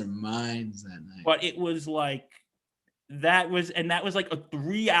 Everyone lost their minds that night. But it was like, that was like a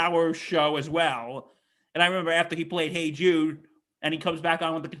 3-hour show as well. And I remember after he played Hey Jude, and he comes back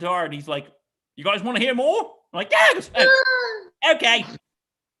on with the guitar, and he's like, you guys want to hear more? I'm like, yeah. Okay.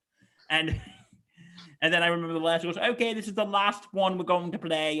 And then I remember the last one goes, okay, this is the last one we're going to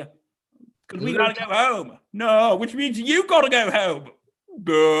play. Because we got to go home. No, which means you got to go home.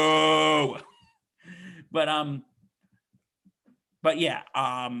 Boo. But yeah,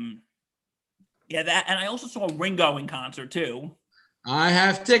 that, and I also saw Ringo in concert too. I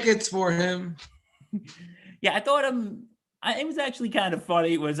have tickets for him. Yeah, I thought it was actually kind of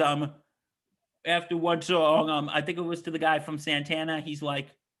funny. It was after one song, I think it was to the guy from Santana. He's like,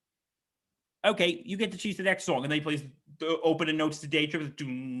 okay, you get to choose the next song, and then he plays the opening notes to Day Trip.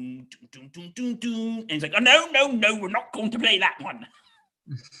 Doom, doom, doom, doom, doom, and he's like, oh no, we're not going to play that one.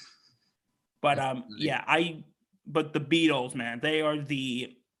 But but the Beatles, man, they are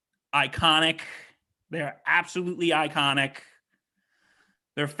the iconic. They're absolutely iconic.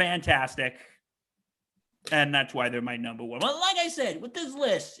 They're fantastic. And that's why they're my number one. Well, like I said, with this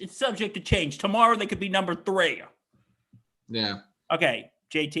list, it's subject to change. Tomorrow they could be number 3. Yeah. Okay,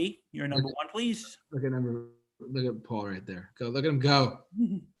 JT, you're number 1, please. Look at Paul right there. Go, look at him go.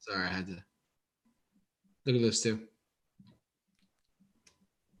 Sorry, I had to. Look at those two.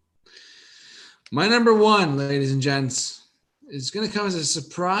 My number 1, ladies and gents, is going to come as a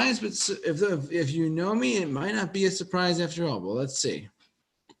surprise, but if you know me, it might not be a surprise after all. Well, let's see.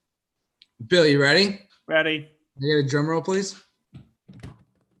 Bill, you ready? Ready. Can I get a drum roll, please?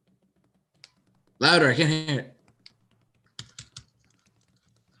 Louder, I can't hear it.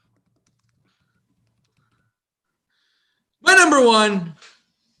 My number 1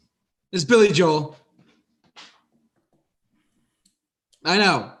 is Billy Joel. I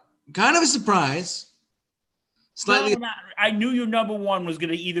know. Kind of a surprise. Slightly. No, I knew your number 1 was going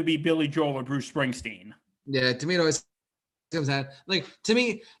to either be Billy Joel or Bruce Springsteen. Yeah, to me, it always comes out. Like, to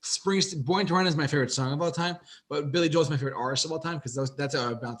me, Springsteen, Born to Run is my favorite song of all time, but Billy Joel's my favorite artist of all time because that's how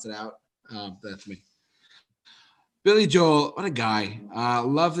I bounce it out. That's me. Billy Joel, what a guy.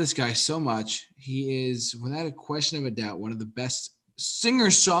 Love this guy so much. He is, without a question of a doubt, one of the best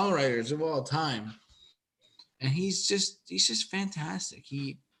singer-songwriters of all time. And he's just fantastic.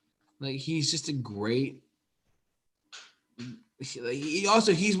 He's just a great.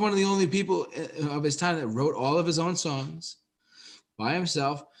 He's one of the only people of his time that wrote all of his own songs by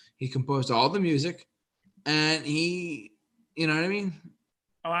himself. He composed all the music, and he, you know what I mean?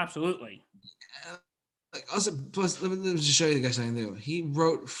 Oh, absolutely. Also, plus, let me just show you the guy something new. He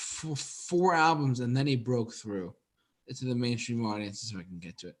wrote 4 albums, and then he broke through into the mainstream audiences, so I can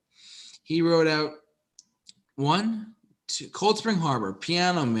get to it. He wrote out 1, 2, Cold Spring Harbor,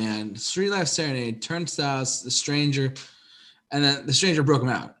 Piano Man, Street Life Serenade, Turnstiles, The Stranger, and then The Stranger broke him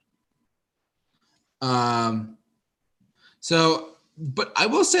out. So, but I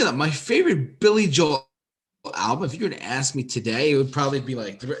will say that my favorite Billy Joel album, if you were to ask me today, it would probably be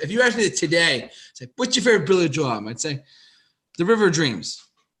like, if you asked me today, say, what's your favorite Billy Joel album? I'd say The River of Dreams,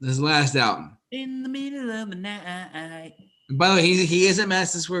 his last album. In the middle of the night. And by the way, he is at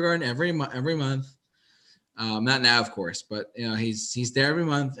Madison Square Garden every month. Not now, of course, but you know he's there every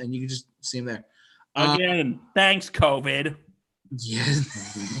month, and you can just see him there. Again, thanks, COVID.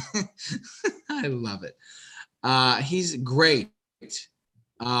 Yes, I love it. He's great.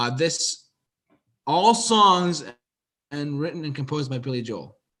 This all songs and written and composed by Billy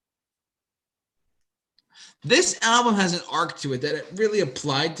Joel. This album has an arc to it that it really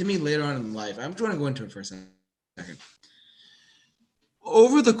applied to me later on in life. I'm trying to go into it for a second.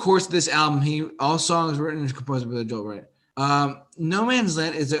 Over the course of this album, all songs written and composed by Billy Joel, right? No Man's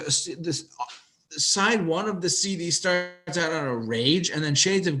Land is this side one of the CD starts out on a rage, and then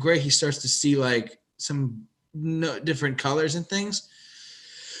Shades of Grey, he starts to see like some different colors and things.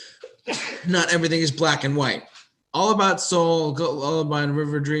 Not everything is black and white. All About Soul, Lullaby, and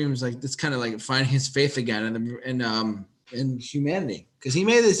River Dreams, like it's kind of like finding his faith again in humanity, because he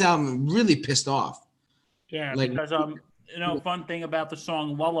made this album really pissed off. Yeah, like, because fun thing about the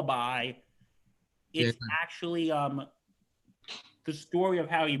song Lullaby, it's actually the story of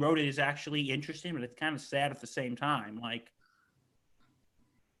how he wrote it is actually interesting, but it's kind of sad at the same time. Like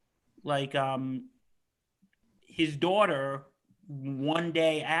his daughter one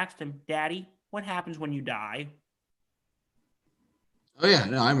day asked him, "Daddy, what happens when you die?" Oh yeah,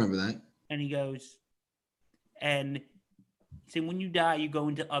 no, I remember that. And he goes, and he said, when you die, you go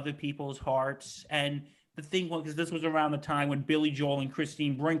into other people's hearts. And the thing was, because this was around the time when Billy Joel and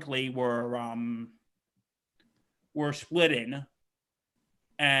Christine Brinkley were splitting,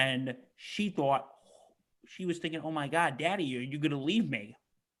 and she was thinking, "Oh my God, Daddy, are you gonna leave me?"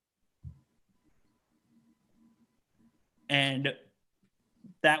 And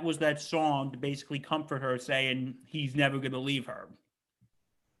that was that song to basically comfort her, saying he's never gonna leave her.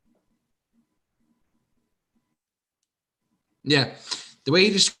 Yeah, the way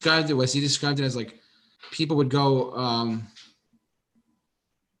he described it as like people would go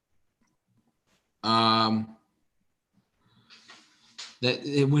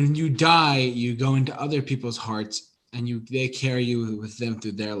that when you die, you go into other people's hearts, and they carry you with them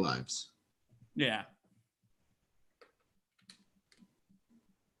through their lives. Yeah.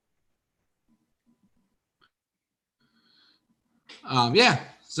 Yeah.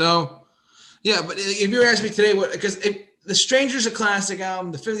 So, yeah, but if you were asking me today, because The Stranger's a classic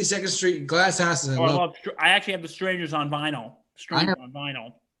album. The 52nd Street Glass House is I actually have The Strangers on vinyl.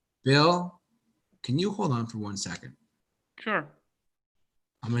 Bill, can you hold on for 1 second? Sure.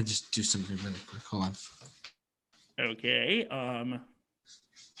 I'm gonna just do something really quick. Hold on. Okay.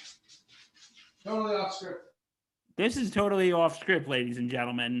 Totally off script. This is totally off script, ladies and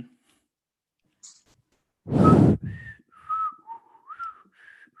gentlemen.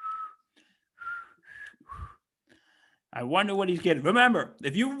 I wonder what he's getting. Remember,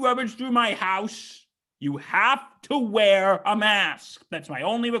 if you rummage through my house, you have to wear a mask. That's my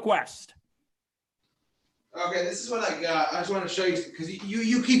only request. Okay, this is what I got. I just want to show you, because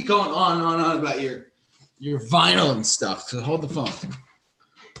you keep going on and on about your vinyl and stuff. So hold the phone.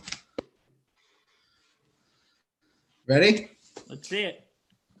 Ready? Let's see it.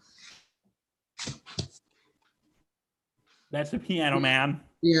 That's the Piano Man.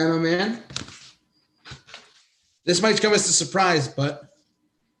 Piano Man. This might come as a surprise, but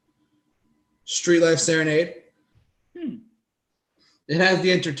Street Life Serenade. It has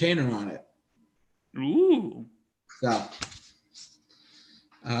The Entertainer on it. Ooh. So,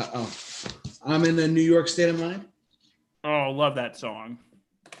 I'm in a New York state of mind. Oh, love that song.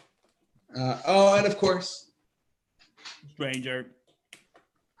 And of course, Stranger.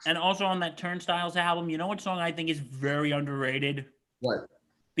 And also on that Turnstiles album, you know what song I think is very underrated? What?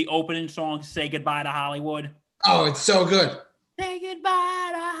 The opening song, Say Goodbye to Hollywood. Oh, it's so good. Say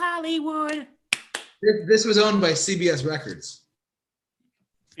goodbye to Hollywood. This was owned by CBS Records.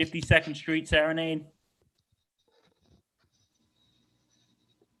 52nd Street Serenade.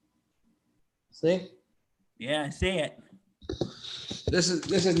 See? Yeah, I see it. This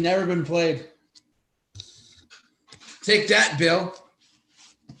has never been played. Take that, Bill.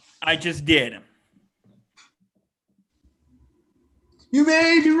 I just did. You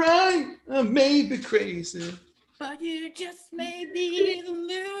may be right. I may be crazy. But you just may be the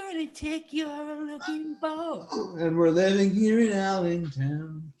lunatic you're looking for. And we're living here in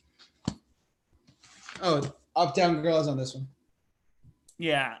Allentown. Oh, Uptown Girl is on this one.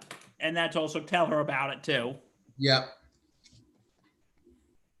 Yeah, and that's also Tell Her About It, too. Yep.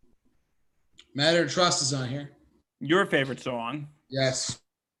 Matter of Trust is on here. Your favorite song. Yes.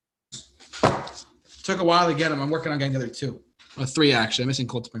 Took a while to get them. I'm working on getting the other 2. Or 3, actually. I'm missing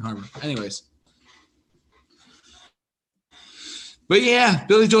Cold Spring Harbor. Anyways. But yeah,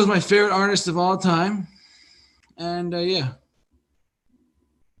 Billy Joel's my favorite artist of all time. And yeah.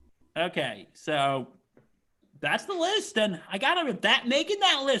 Okay, so that's the list. And I got to admit, that making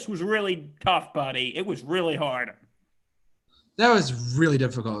that list was really tough, buddy. It was really hard. That was really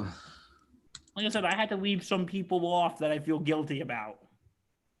difficult. Like I said, I had to leave some people off that I feel guilty about.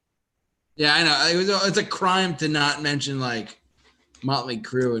 Yeah, I know. It's a crime to not mention like Motley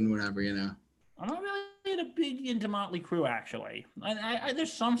Crue and whatever, you know. I'm not really a big into Motley Crue, actually.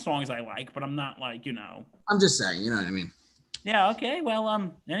 There's some songs I like, but I'm not like, you know. I'm just saying, you know what I mean. Yeah. Okay.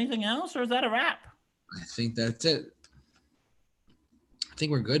 Well, anything else, or is that a wrap? I think that's it. I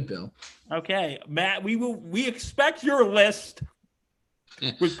think we're good, Bill. Okay, Matt. We expect your list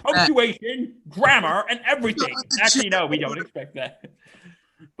with punctuation, grammar, and everything. Actually, no, we don't expect that.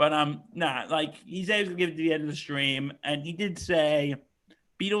 But nah, like he said, he was gonna give it to the end of the stream, and he did say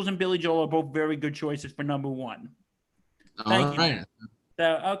Beatles and Billy Joel are both very good choices for number 1. Thank you. Right.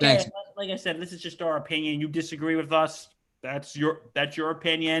 So okay, Thanks. like I said, this is just our opinion. You disagree with us, that's your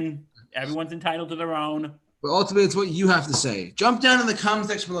opinion. Everyone's entitled to their own. But ultimately, it's what you have to say. Jump down in the comment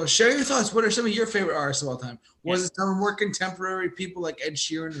section below. Share your thoughts. What are some of your favorite artists of all time? Was it some more contemporary people like Ed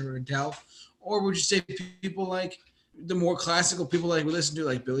Sheeran or Adele? Or would you say people like the more classical people like we listen to,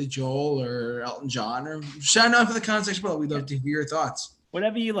 like Billy Joel or Elton John? Or shout out to the comment section below. We'd love to hear your thoughts.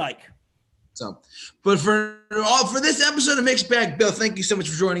 Whatever you like. So, but for this episode of Mixed Bag, Bill, thank you so much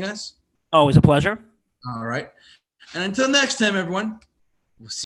for joining us. Always a pleasure. All right. And until next time, everyone, we'll see